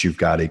 knowing that you've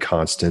got a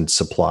constant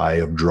supply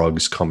of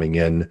drugs coming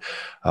in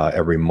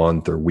every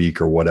month or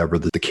week or whatever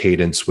the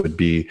cadence would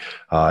be.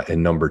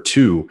 And number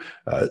two,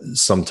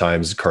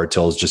 sometimes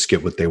cartels just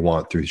get what they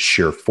want through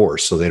sheer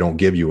force, so they don't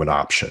give you an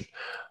option.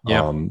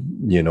 Yeah.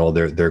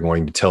 They're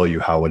going to tell you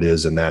how it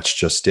is, and that's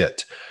just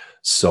it.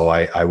 So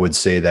I would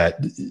say that,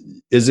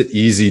 is it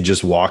easy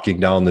just walking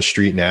down the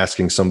street and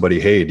asking somebody,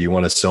 hey, do you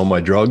want to sell my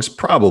drugs?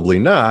 Probably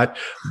not,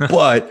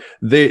 but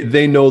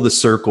they know the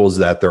circles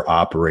that they're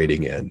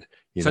operating in.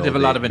 So they have a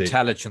lot of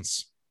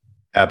intelligence.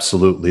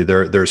 Absolutely.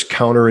 There's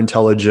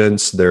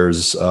counterintelligence.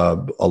 There's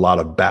a lot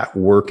of back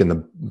work in the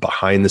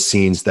behind the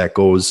scenes that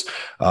goes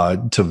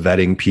to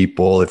vetting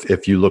people.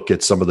 If you look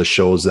at some of the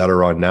shows that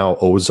are on now,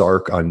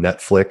 Ozark on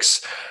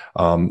Netflix,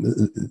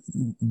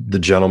 the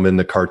gentleman,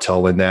 the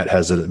cartel in that,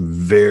 has a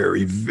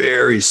very,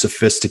 very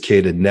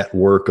sophisticated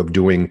network of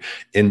doing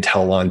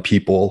intel on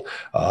people,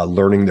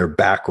 learning their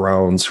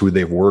backgrounds, who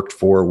they've worked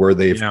for, where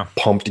they've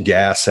pumped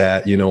gas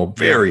at,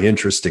 very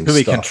interesting stuff. Who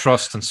we can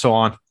trust and so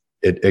on.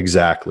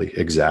 Exactly.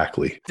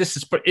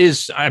 This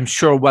is, I'm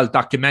sure, well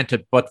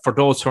documented, but for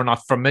those who are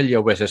not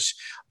familiar with it,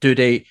 do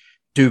they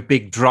do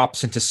big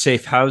drops into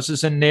safe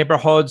houses in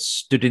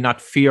neighborhoods? Do they not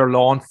fear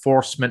law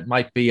enforcement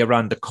might be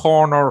around the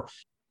corner?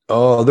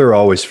 Oh, they're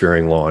always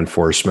fearing law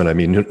enforcement. I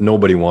mean,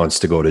 nobody wants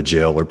to go to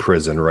jail or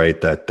prison, right?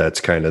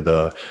 That's kind of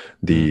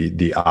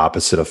the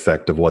opposite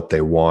effect of what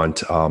they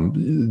want.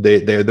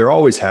 There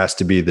always has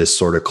to be this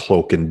sort of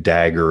cloak and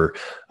dagger,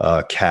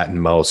 cat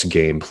and mouse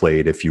game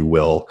played, if you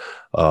will.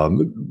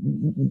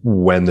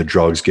 When the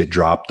drugs get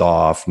dropped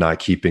off, not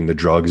keeping the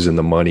drugs and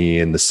the money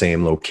in the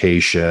same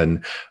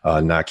location,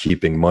 not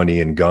keeping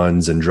money and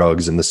guns and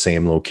drugs in the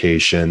same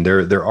location.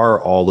 There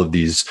are all of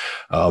these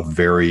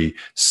very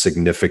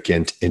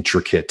significant,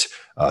 intricate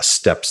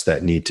steps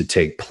that need to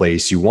take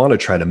place. You want to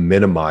try to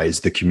minimize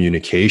the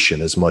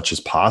communication as much as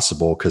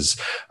possible, because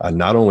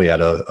not only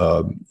at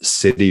a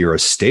city or a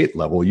state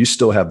level, you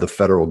still have the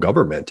federal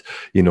government,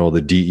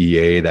 the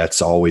DEA,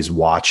 that's always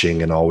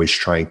watching and always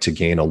trying to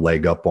gain a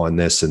leg up on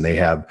this. And they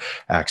have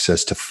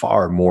access to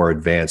far more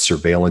advanced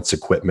surveillance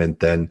equipment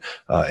than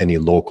any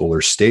local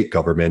or state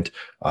government.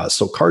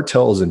 So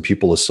cartels and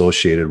people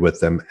associated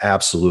with them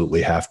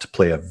absolutely have to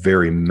play a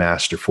very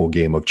masterful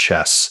game of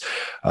chess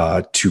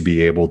to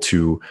be able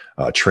to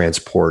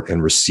transport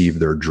and receive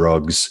their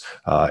drugs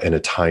in a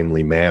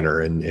timely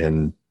manner.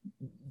 And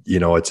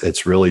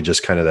it's really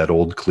just kind of that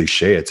old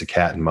cliche. It's a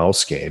cat and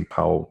mouse game,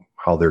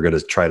 how they're going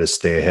to try to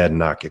stay ahead and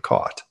not get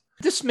caught.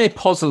 This may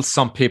puzzle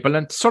some people,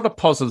 and sort of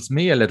puzzles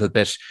me a little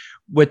bit,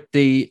 with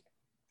the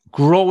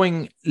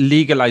growing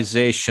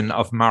legalization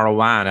of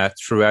marijuana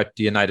throughout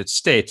the United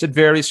States. It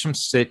varies from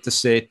state to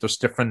state. There's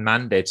different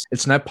mandates.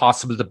 It's now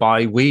possible to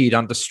buy weed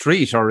on the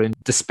street or in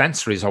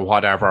dispensaries or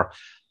whatever.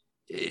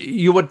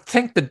 You would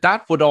think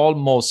that would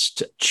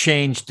almost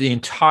change the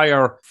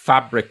entire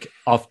fabric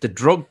of the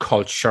drug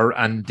culture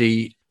and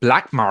the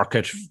black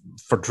market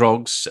for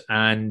drugs.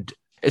 And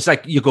it's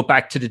like you go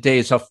back to the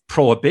days of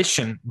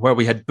prohibition where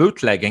we had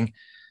bootlegging.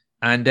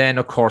 And then,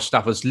 of course,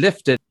 that was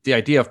lifted. The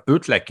idea of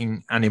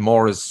bootlegging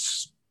anymore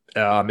is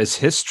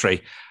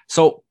history.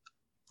 So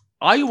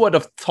I would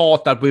have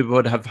thought that we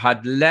would have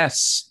had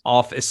less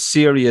of a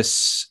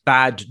serious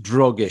bad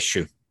drug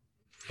issue,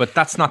 but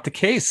that's not the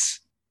case.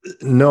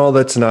 No,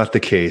 that's not the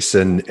case.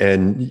 And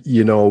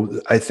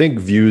I think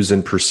views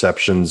and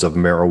perceptions of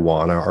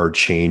marijuana are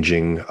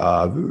changing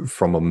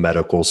from a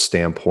medical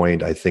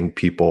standpoint. I think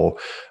people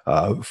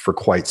for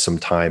quite some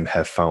time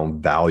have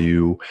found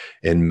value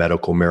in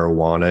medical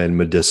marijuana and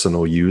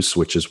medicinal use,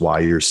 which is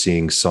why you're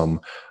seeing some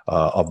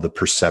of the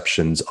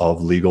perceptions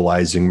of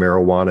legalizing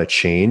marijuana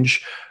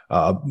change.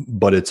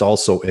 But it's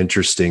also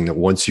interesting that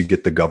once you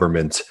get the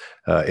government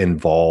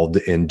involved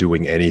in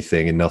doing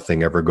anything, and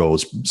nothing ever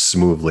goes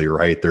smoothly,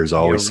 right? There's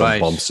always some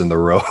bumps in the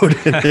road,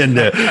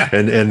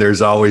 and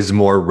there's always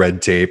more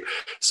red tape.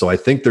 So I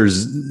think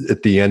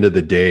at the end of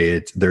the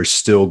day, there's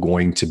still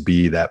going to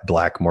be that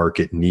black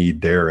market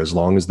need there, as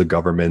long as the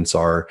governments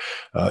are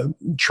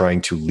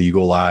trying to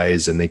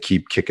legalize and they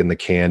keep kicking the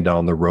can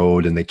down the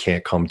road and they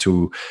can't come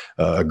to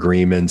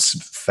agreements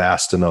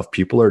fast enough.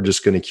 People are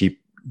just going to keep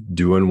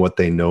doing what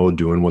they know,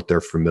 doing what they're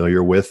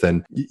familiar with.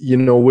 And,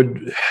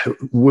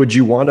 would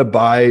you want to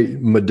buy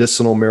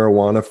medicinal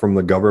marijuana from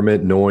the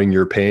government knowing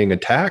you're paying a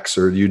tax,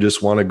 or do you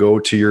just want to go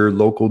to your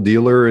local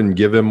dealer and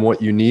give him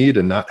what you need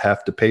and not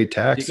have to pay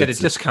tax? You get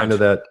a discount.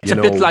 It's a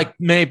bit like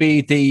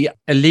maybe the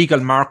illegal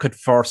market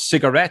for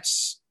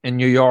cigarettes in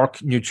New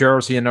York, New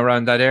Jersey, and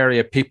around that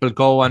area. People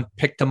go and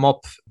pick them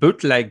up,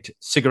 bootlegged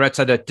cigarettes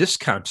at a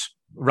discount,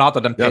 rather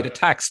than pay the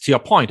tax. To your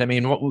point, I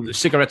mean, a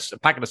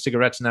packet of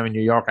cigarettes now in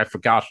New York, I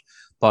forgot,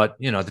 but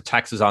the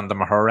taxes on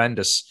them are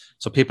horrendous.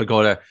 So people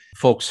go to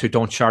folks who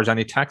don't charge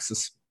any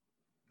taxes.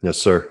 Yes,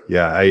 sir.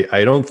 Yeah,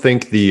 I don't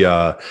think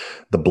the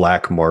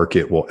black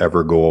market will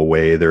ever go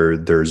away. They're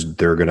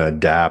going to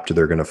adapt.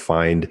 They're going to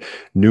find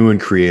new and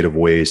creative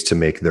ways to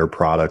make their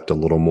product a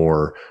little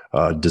more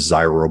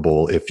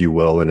desirable, if you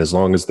will. And as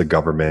long as the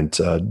government,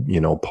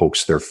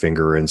 pokes their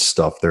finger and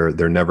stuff,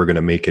 they're never going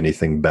to make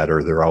anything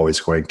better. They're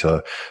always going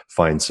to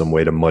find some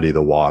way to muddy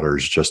the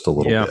waters just a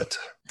little bit.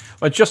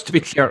 Well, just to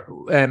be clear,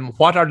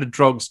 what are the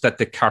drugs that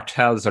the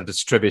cartels are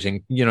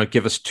distributing?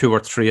 Give us 2 or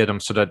 3 of them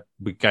so that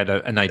we get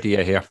an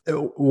idea here.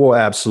 Well,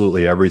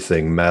 absolutely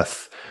everything: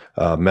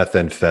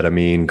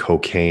 methamphetamine,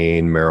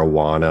 cocaine,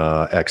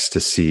 marijuana,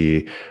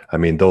 ecstasy. I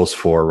mean, those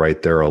 4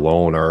 right there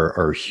alone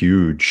are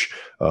huge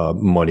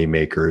money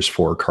makers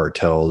for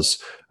cartels.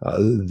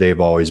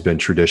 They've always been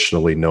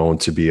traditionally known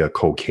to be a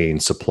cocaine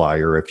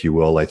supplier, if you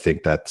will. I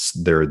think that's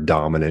their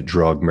dominant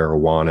drug,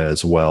 marijuana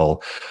as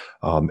well.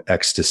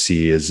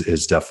 Ecstasy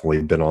is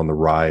definitely been on the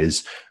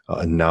rise.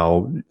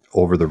 Now,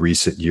 over the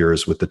recent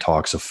years, with the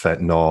talks of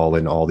fentanyl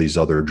and all these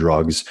other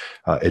drugs,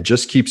 it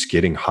just keeps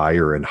getting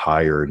higher and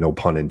higher. No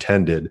pun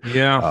intended.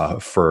 Yeah.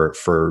 For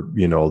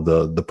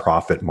the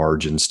profit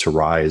margins to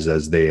rise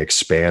as they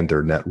expand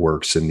their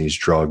networks in these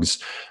drugs.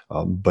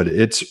 But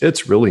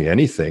it's really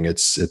anything.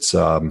 It's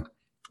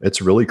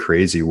really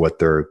crazy what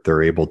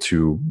they're able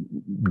to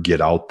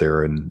get out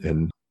there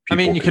and. I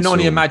mean, you can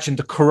only imagine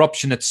the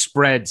corruption it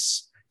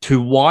spreads to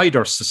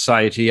wider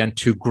society and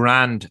to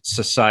grand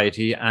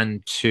society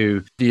and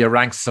to the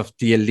ranks of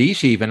the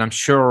elite even. I'm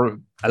sure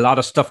a lot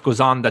of stuff goes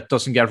on that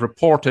doesn't get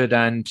reported,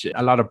 and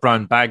a lot of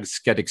brown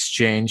bags get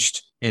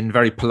exchanged in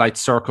very polite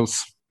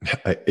circles.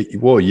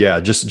 Well, yeah,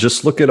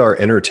 just look at our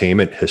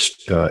entertainment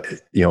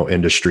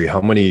industry.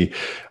 How many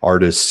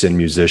artists and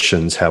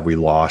musicians have we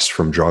lost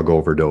from drug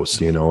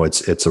overdose?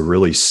 It's a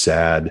really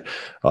sad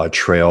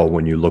trail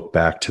when you look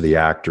back to the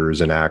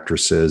actors and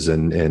actresses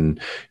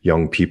and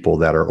young people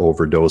that are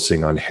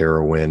overdosing on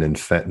heroin and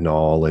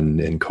fentanyl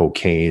and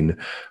cocaine.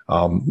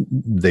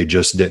 They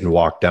just didn't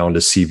walk down to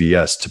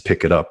CVS to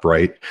pick it up,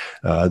 right?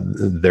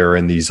 They're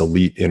in these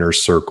elite inner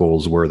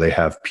circles where they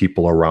have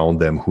people around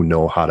them who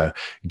know how to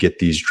get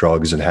these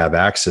drugs and have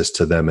access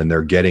to them, and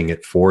they're getting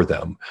it for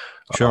them.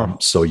 Sure.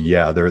 So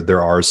yeah,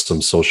 there are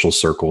some social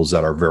circles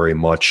that are very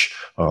much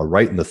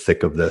right in the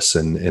thick of this,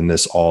 and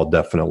this all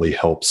definitely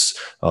helps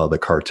the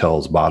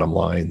cartel's bottom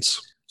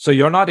lines. So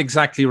you're not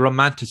exactly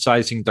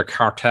romanticizing the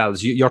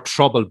cartels. You're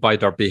troubled by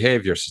their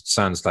behaviors. It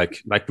sounds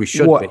like we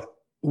should be.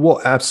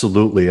 Well,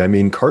 absolutely. I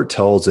mean,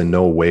 cartels in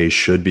no way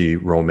should be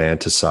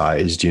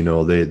romanticized.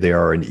 They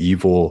are an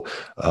evil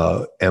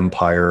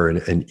empire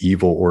and an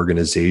evil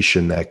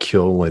organization that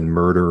kill and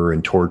murder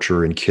and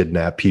torture and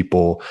kidnap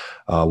people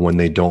when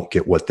they don't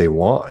get what they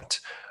want.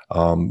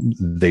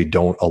 They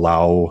don't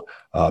allow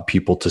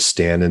people to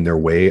stand in their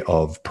way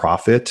of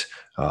profit.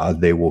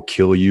 They will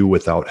kill you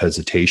without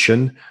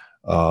hesitation.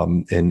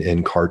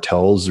 And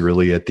cartels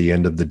really at the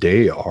end of the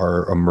day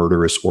are a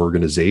murderous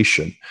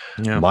organization.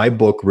 Yeah. My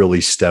book really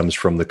stems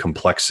from the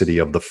complexity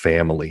of the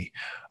family.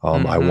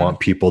 I want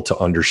people to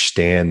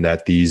understand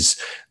that these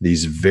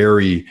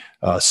very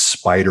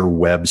spider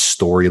web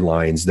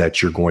storylines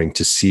that you're going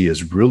to see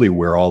is really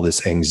where all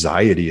this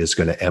anxiety is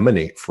going to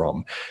emanate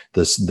from.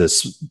 This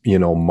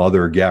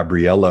Mother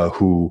Gabriella,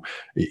 who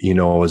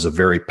is a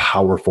very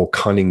powerful,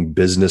 cunning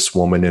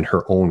businesswoman in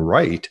her own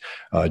right,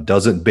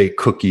 doesn't bake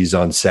cookies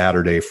on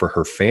Saturday for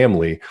her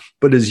family,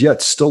 but is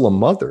yet still a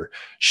mother.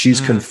 She's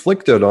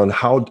conflicted on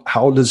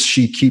how does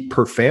she keep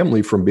her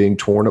family from being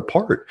torn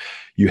apart.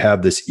 You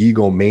have this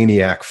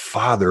egomaniac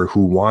father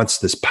who wants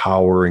this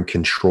power and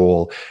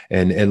control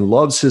and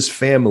loves his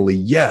family,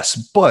 yes,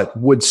 but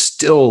would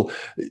still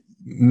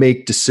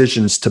make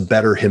decisions to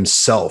better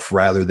himself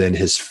rather than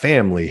his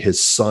family.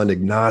 His son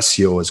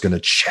Ignacio is going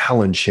to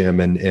challenge him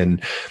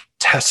and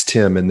test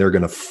him, and they're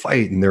going to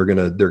fight, and they're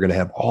going to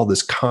have all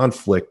this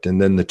conflict.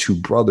 And then the two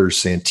brothers,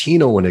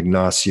 Santino and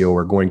Ignacio,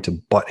 are going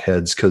to butt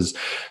heads because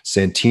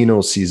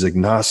Santino sees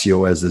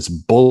Ignacio as this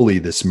bully,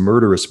 this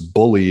murderous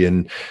bully.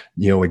 And,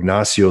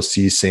 Ignacio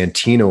sees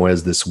Santino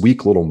as this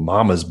weak little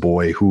mama's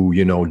boy who,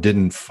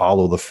 didn't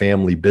follow the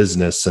family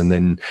business. And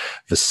then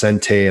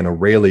Vicente and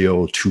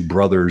Aurelio, two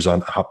brothers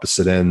on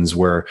opposite ends,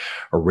 where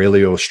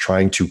Aurelio is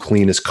trying to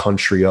clean his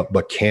country up,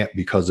 but can't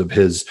because of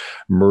his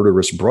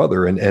murderous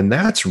brother. And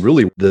that's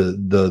really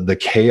the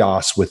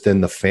chaos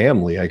within the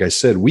family. Like I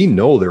said, we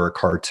know they're a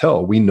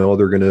cartel. We know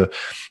they're going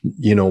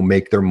to,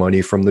 make their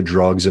money from the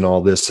drugs and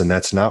all this. And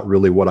that's not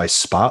really what I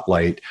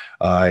spotlight.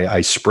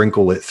 I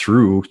sprinkle it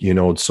through,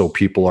 so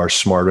people are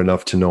smart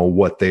enough to know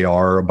what they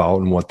are about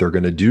and what they're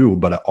going to do.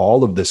 But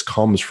all of this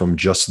comes from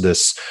just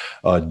this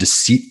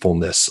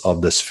deceitfulness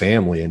of this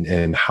family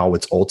and how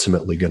it's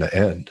ultimately going to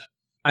end.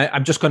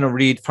 I'm just going to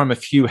read from a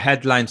few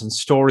headlines and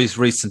stories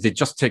recently,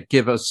 just to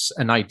give us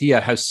an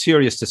idea how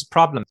serious this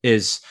problem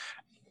is.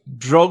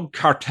 Drug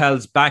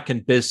cartels back in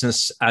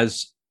business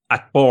as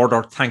at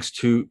border, thanks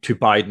to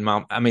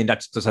Biden. I mean,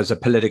 that's just as a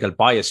political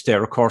bias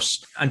there, of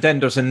course. And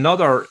then there's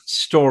another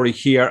story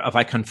here, if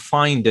I can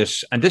find it,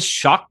 and this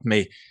shocked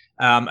me.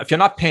 If you're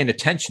not paying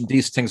attention,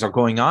 these things are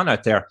going on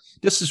out there.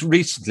 This is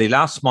recently,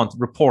 last month,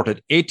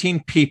 reported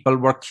 18 people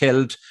were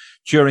killed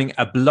during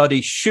a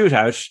bloody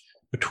shootout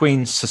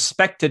between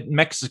suspected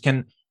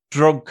Mexican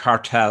drug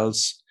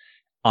cartels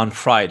on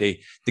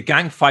Friday. The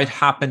gang fight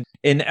happened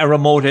in a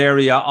remote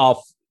area of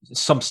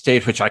some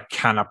state which I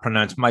cannot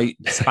pronounce. My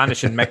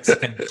Spanish and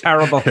Mexican,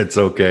 terrible. It's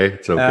okay.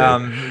 It's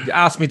okay.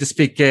 Ask me to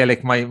speak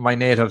Gaelic, my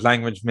native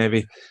language,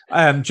 maybe.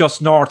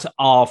 Just north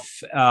of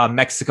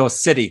Mexico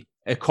City,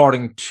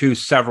 according to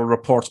several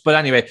reports. But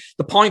anyway,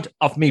 the point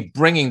of me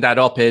bringing that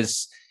up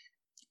is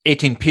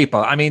 18 people.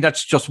 I mean,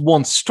 that's just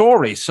one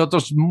story. So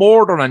there's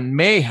murder and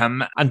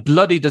mayhem and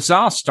bloody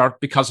disaster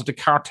because of the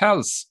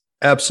cartels.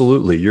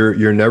 Absolutely.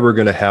 You're never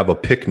going to have a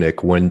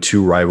picnic when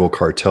two rival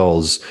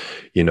cartels,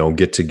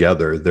 get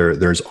together.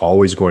 There's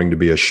always going to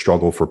be a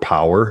struggle for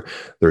power.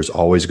 There's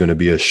always going to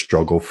be a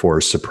struggle for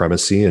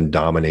supremacy and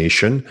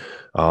domination.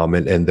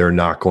 And they're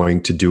not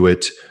going to do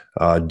it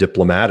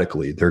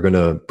diplomatically. They're going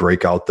to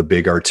break out the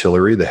big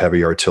artillery, the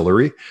heavy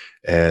artillery,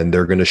 and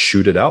they're going to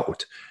shoot it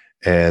out.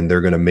 And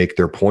they're going to make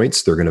their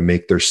points. They're going to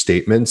make their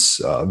statements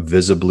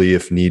visibly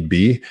if need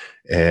be.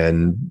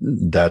 And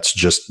that's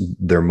just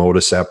their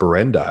modus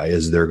operandi,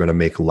 is they're going to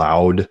make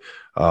loud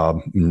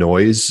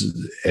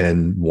noise.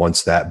 And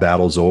once that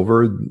battle's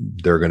over,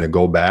 they're going to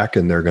go back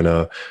and they're going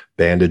to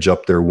bandage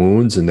up their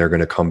wounds, and they're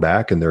going to come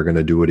back and they're going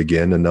to do it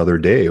again another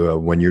day.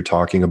 When you're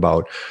talking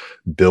about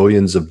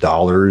billions of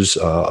dollars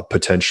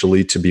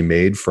potentially to be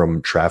made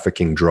from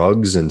trafficking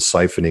drugs and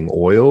siphoning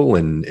oil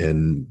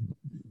and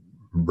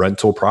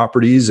rental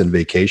properties and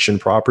vacation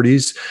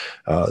properties,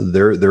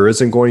 there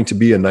isn't going to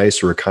be a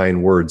nice or a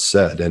kind word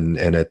said. And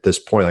at this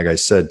point, like I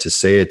said, to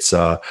say it's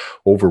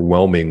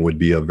overwhelming would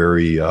be a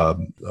very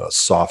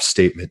soft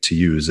statement to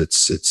use.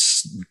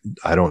 It's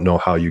I don't know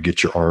how you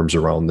get your arms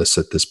around this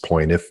at this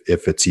point,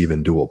 if it's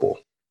even doable.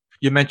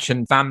 You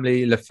mentioned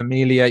family, La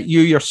Familia. You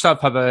yourself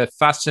have a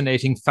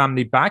fascinating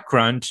family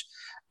background,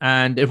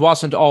 and it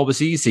wasn't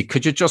always easy.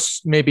 Could you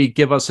just maybe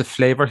give us a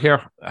flavor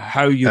here,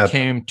 how you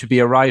came to be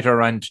a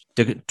writer and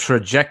the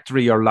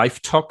trajectory your life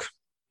took?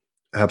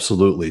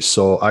 Absolutely.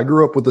 So I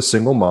grew up with a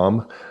single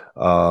mom.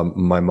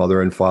 My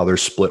mother and father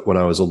split when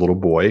I was a little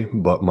boy,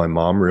 but my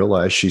mom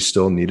realized she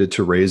still needed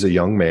to raise a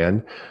young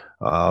man.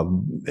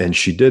 And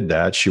she did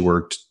that. She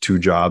worked 2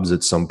 jobs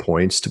at some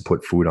points to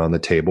put food on the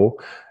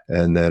table.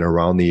 And then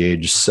around the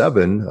age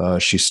 7,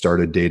 she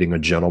started dating a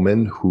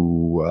gentleman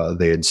who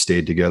they had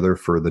stayed together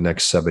for the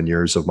next 7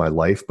 years of my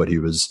life, but he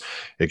was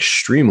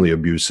extremely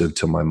abusive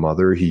to my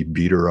mother. He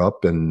beat her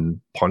up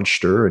and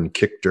punched her and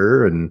kicked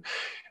her. And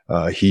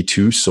he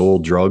too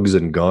sold drugs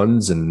and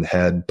guns and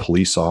had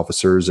police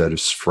officers as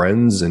his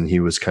friends. And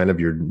he was kind of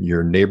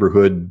your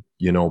neighborhood,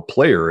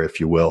 player, if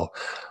you will.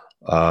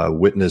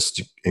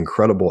 Witnessed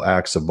incredible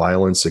acts of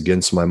violence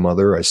against my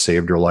mother. I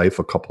saved her life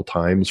a couple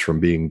times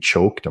from being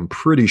choked. I'm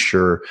pretty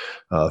sure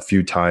a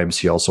few times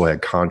he also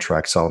had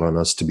contracts out on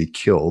us to be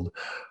killed.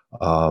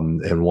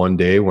 And one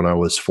day when I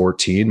was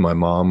 14, my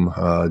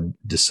mom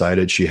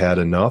decided she had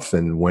enough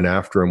and went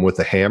after him with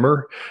a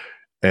hammer.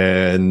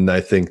 And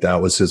I think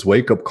that was his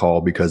wake-up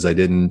call, because I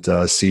didn't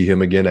see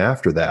him again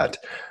after that.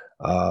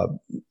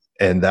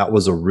 And that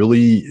was a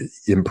really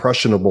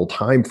impressionable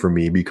time for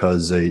me,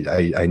 because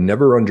I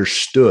never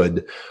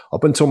understood,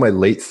 up until my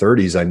late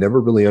 30s, I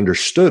never really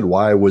understood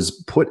why I was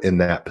put in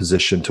that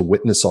position to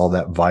witness all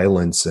that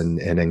violence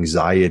and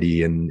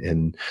anxiety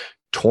and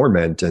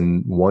torment.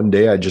 And one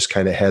day I just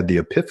kind of had the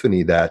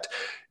epiphany that,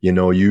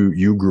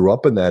 you grew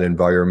up in that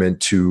environment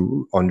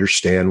to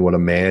understand what a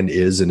man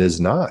is and is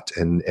not,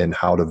 and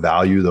how to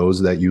value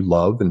those that you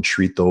love and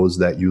treat those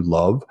that you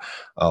love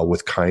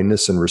with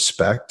kindness and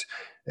respect.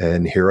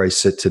 And here I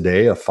sit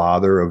today, a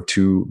father of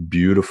 2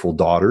 beautiful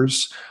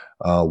daughters,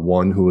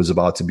 one who was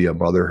about to be a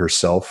mother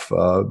herself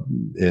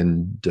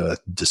in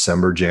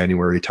December,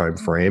 January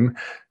timeframe.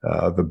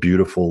 I have a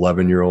beautiful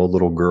 11-year-old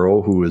little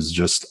girl who is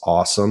just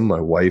awesome.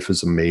 My wife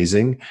is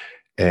amazing.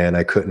 And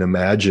I couldn't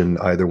imagine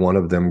either one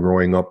of them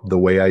growing up the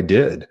way I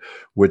did,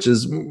 which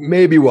is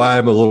maybe why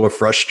I'm a little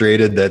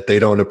frustrated that they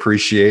don't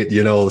appreciate,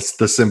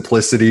 the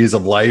simplicities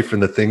of life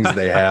and the things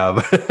they have.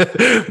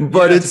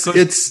 But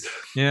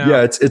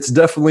it's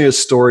definitely a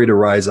story to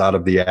rise out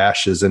of the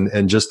ashes.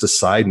 And just a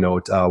side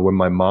note, when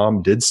my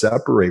mom did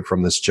separate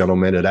from this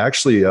gentleman, it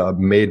actually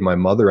made my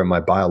mother and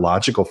my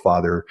biological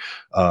father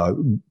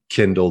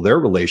kindle their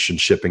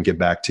relationship and get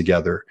back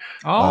together.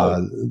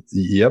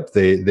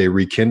 They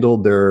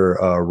rekindled their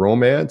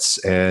romance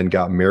and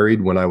got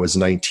married when I was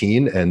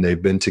 19, and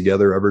they've been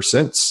together ever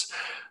since.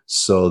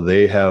 So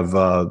they have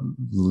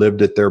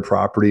lived at their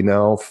property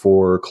now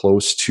for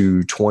close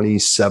to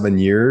 27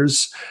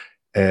 years,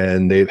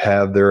 and they've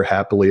had their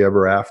happily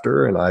ever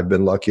after. And I've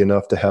been lucky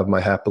enough to have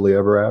my happily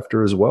ever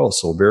after as well.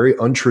 So very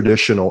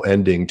untraditional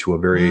ending to a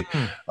very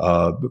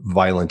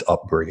violent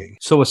upbringing.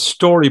 So a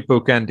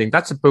storybook ending,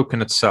 that's a book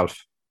in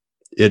itself.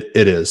 It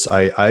is.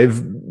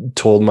 I've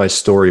told my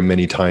story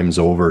many times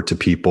over to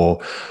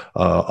people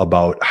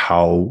about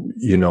how,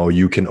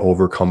 you can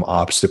overcome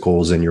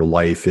obstacles in your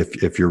life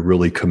if you're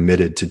really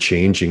committed to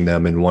changing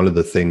them. And one of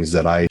the things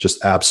that I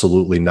just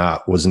absolutely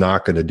was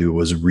not going to do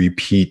was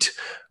repeat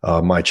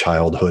my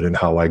childhood and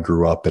how I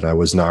grew up. And I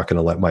was not going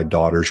to let my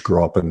daughters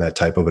grow up in that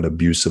type of an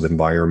abusive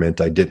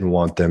environment. I didn't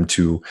want them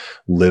to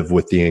live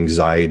with the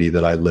anxiety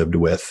that I lived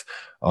with.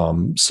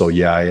 I'm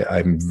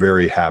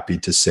very happy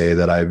to say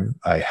that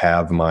I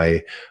have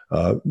my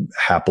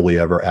happily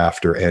ever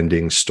after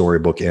ending,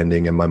 storybook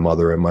ending, and my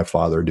mother and my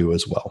father do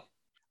as well.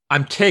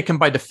 I'm taken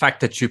by the fact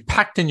that you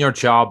packed in your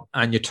job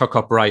and you took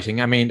up writing.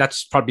 I mean,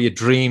 that's probably a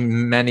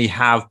dream many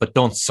have but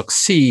don't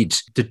succeed.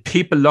 Did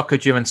people look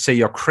at you and say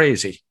you're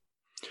crazy?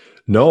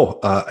 No,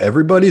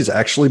 everybody's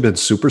actually been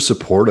super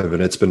supportive,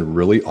 and it's been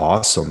really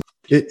awesome.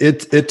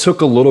 It took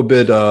a little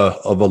bit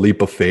of a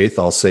leap of faith,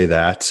 I'll say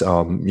that.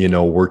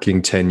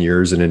 Working 10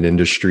 years in an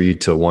industry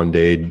to one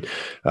day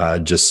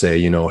just say,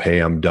 hey,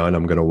 I'm done,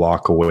 I'm going to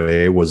walk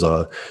away,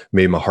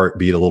 made my heart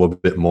beat a little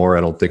bit more.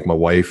 I don't think my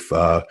wife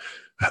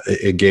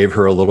it gave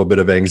her a little bit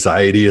of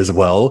anxiety as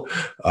well,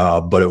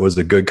 but it was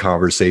a good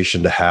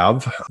conversation to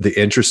have. The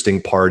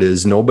interesting part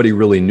is nobody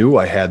really knew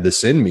I had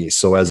this in me.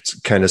 So as I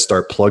kind of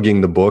start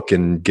plugging the book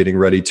and getting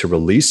ready to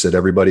release it,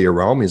 everybody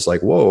around me is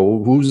like,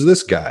 whoa, who's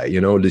this guy?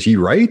 Does he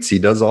write? He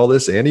does all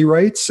this and he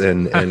writes.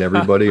 And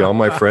everybody, all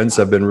my friends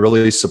have been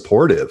really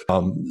supportive.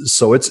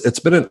 So it's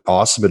been an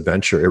awesome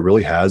adventure. It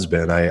really has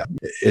been.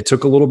 It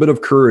took a little bit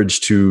of courage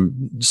to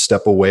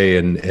step away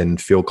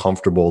and feel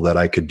comfortable that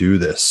I could do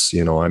this.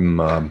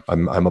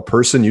 I'm a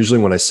person, usually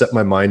when I set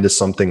my mind to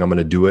something, I'm going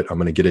to do it. I'm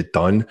going to get it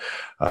done.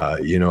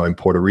 I'm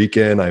Puerto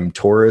Rican, I'm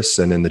Taurus,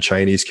 and in the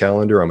Chinese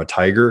calendar, I'm a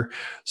tiger.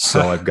 So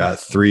I've got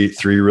three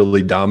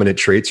really dominant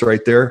traits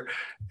right there.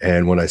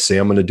 And when I say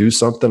I'm going to do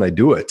something, I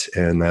do it.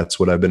 And that's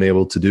what I've been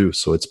able to do.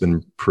 So it's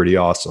been pretty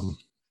awesome.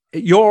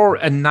 You're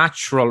a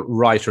natural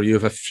writer. You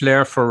have a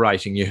flair for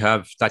writing. You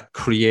have that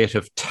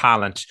creative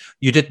talent.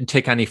 You didn't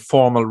take any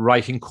formal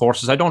writing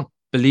courses. I don't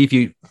believe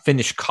you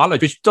finished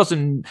college, which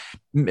doesn't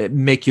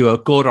make you a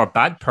good or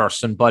bad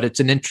person, but it's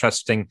an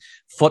interesting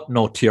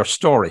footnote to your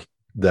story.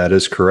 That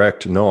is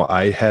correct. No,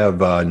 I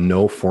have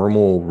no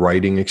formal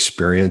writing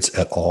experience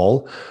at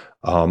all.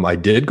 I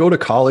did go to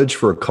college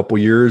for a couple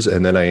years,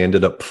 and then I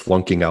ended up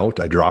flunking out.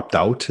 I dropped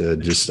out.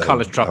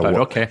 College dropout.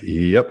 Okay.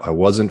 Yep. I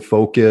wasn't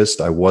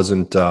focused. I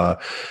wasn't.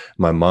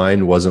 My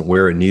mind wasn't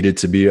where it needed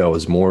to be. I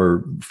was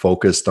more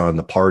focused on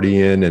the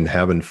partying and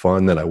having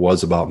fun than I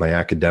was about my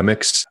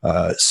academics.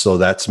 So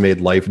that's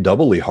made life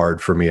doubly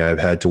hard for me. I've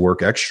had to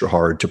work extra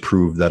hard to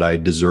prove that I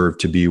deserve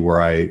to be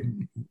where I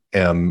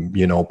am,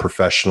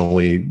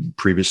 professionally,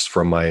 previous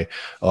from my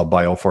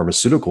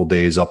biopharmaceutical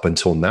days up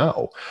until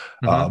now.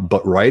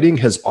 But writing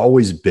has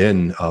always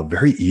been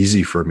very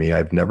easy for me.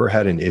 I've never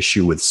had an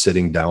issue with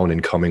sitting down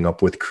and coming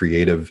up with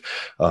creative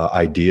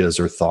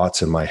ideas or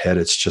thoughts in my head.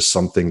 It's just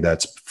something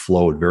that's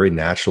flowed very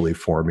naturally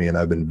for me. And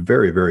I've been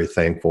very, very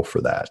thankful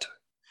for that.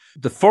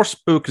 The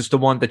first book is the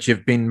one that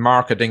you've been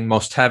marketing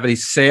most heavily.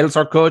 Sales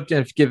are good.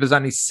 Give us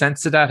any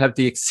sense of that? Have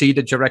they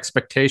exceeded your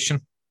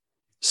expectation?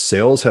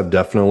 Sales have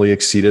definitely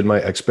exceeded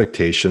my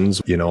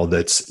expectations.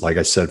 That's, like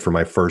I said, for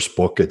my first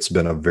book, it's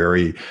been a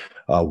very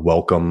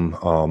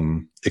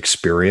welcome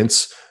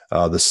experience.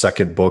 The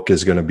second book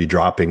is going to be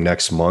dropping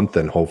next month,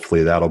 and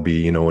hopefully that'll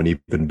be, an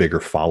even bigger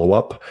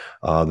follow-up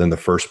than the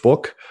first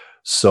book.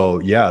 So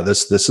yeah,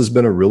 this has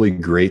been a really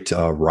great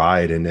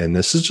ride, and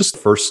this is just the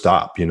first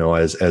stop.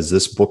 As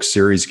this book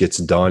series gets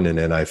done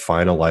and I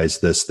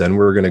finalize this, then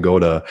we're going to go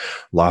to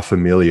La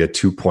Familia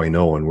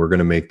 2.0, and we're going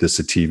to make this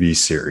a TV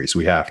series.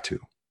 We have to.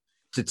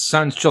 It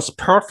sounds just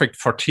perfect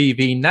for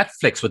TV.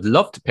 Netflix would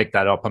love to pick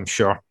that up, I'm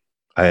sure.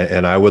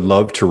 I would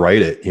love to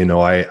write it.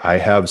 I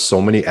have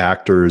so many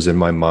actors in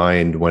my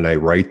mind when I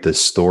write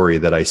this story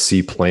that I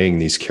see playing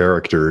these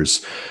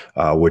characters,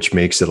 which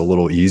makes it a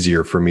little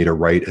easier for me to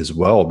write as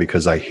well,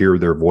 because I hear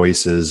their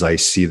voices, I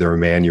see their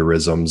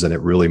mannerisms, and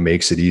it really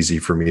makes it easy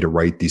for me to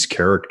write these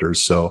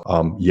characters. So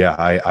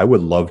I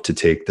would love to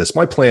take this.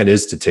 My plan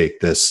is to take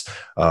this,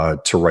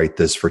 to write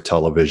this for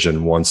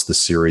television once the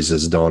series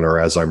is done, or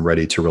as I'm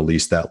ready to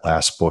release that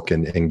last book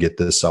and get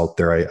this out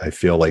there. I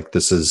feel like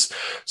this is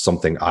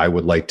something I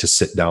would like to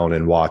sit down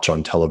and watch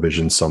on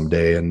television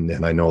someday.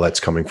 And I know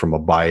that's coming from a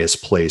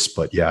biased place,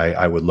 but yeah,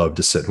 I would love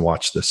to sit and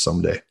watch this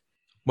someday.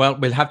 Well,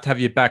 we'll have to have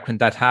you back when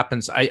that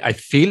happens. I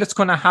feel it's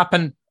going to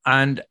happen.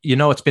 And,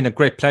 it's been a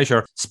great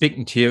pleasure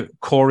speaking to you,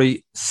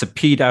 Corey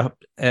Cepeda.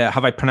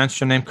 Have I pronounced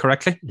your name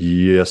correctly?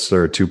 Yes,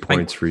 sir. 2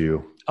 points for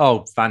you.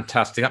 Oh,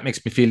 fantastic. That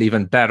makes me feel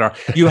even better.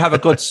 You have a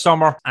good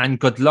summer and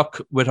good luck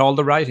with all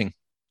the writing.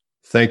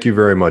 Thank you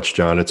very much,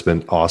 John. It's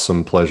been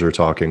awesome pleasure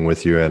talking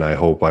with you, and I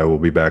hope I will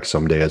be back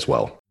someday as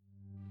well.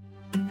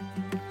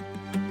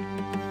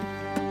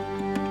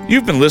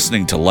 You've been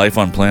listening to Life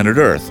on Planet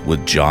Earth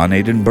with John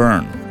Aidan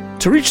Byrne.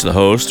 To reach the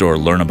host or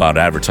learn about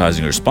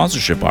advertising or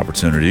sponsorship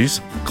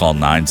opportunities, call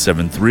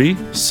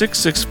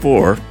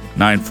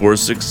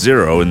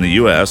 973-664-9460 in the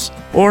U.S.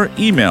 or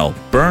email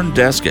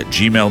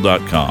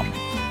burndesk@gmail.com.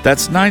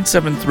 That's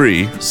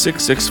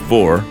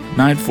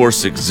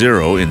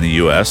 973-664-9460 in the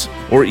U.S.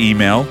 or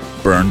email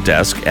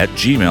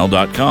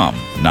burndesk@gmail.com.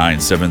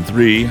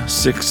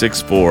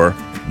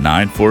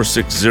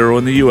 973-664-9460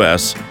 in the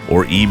U.S.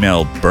 or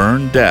email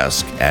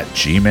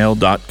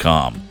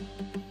burndesk@gmail.com.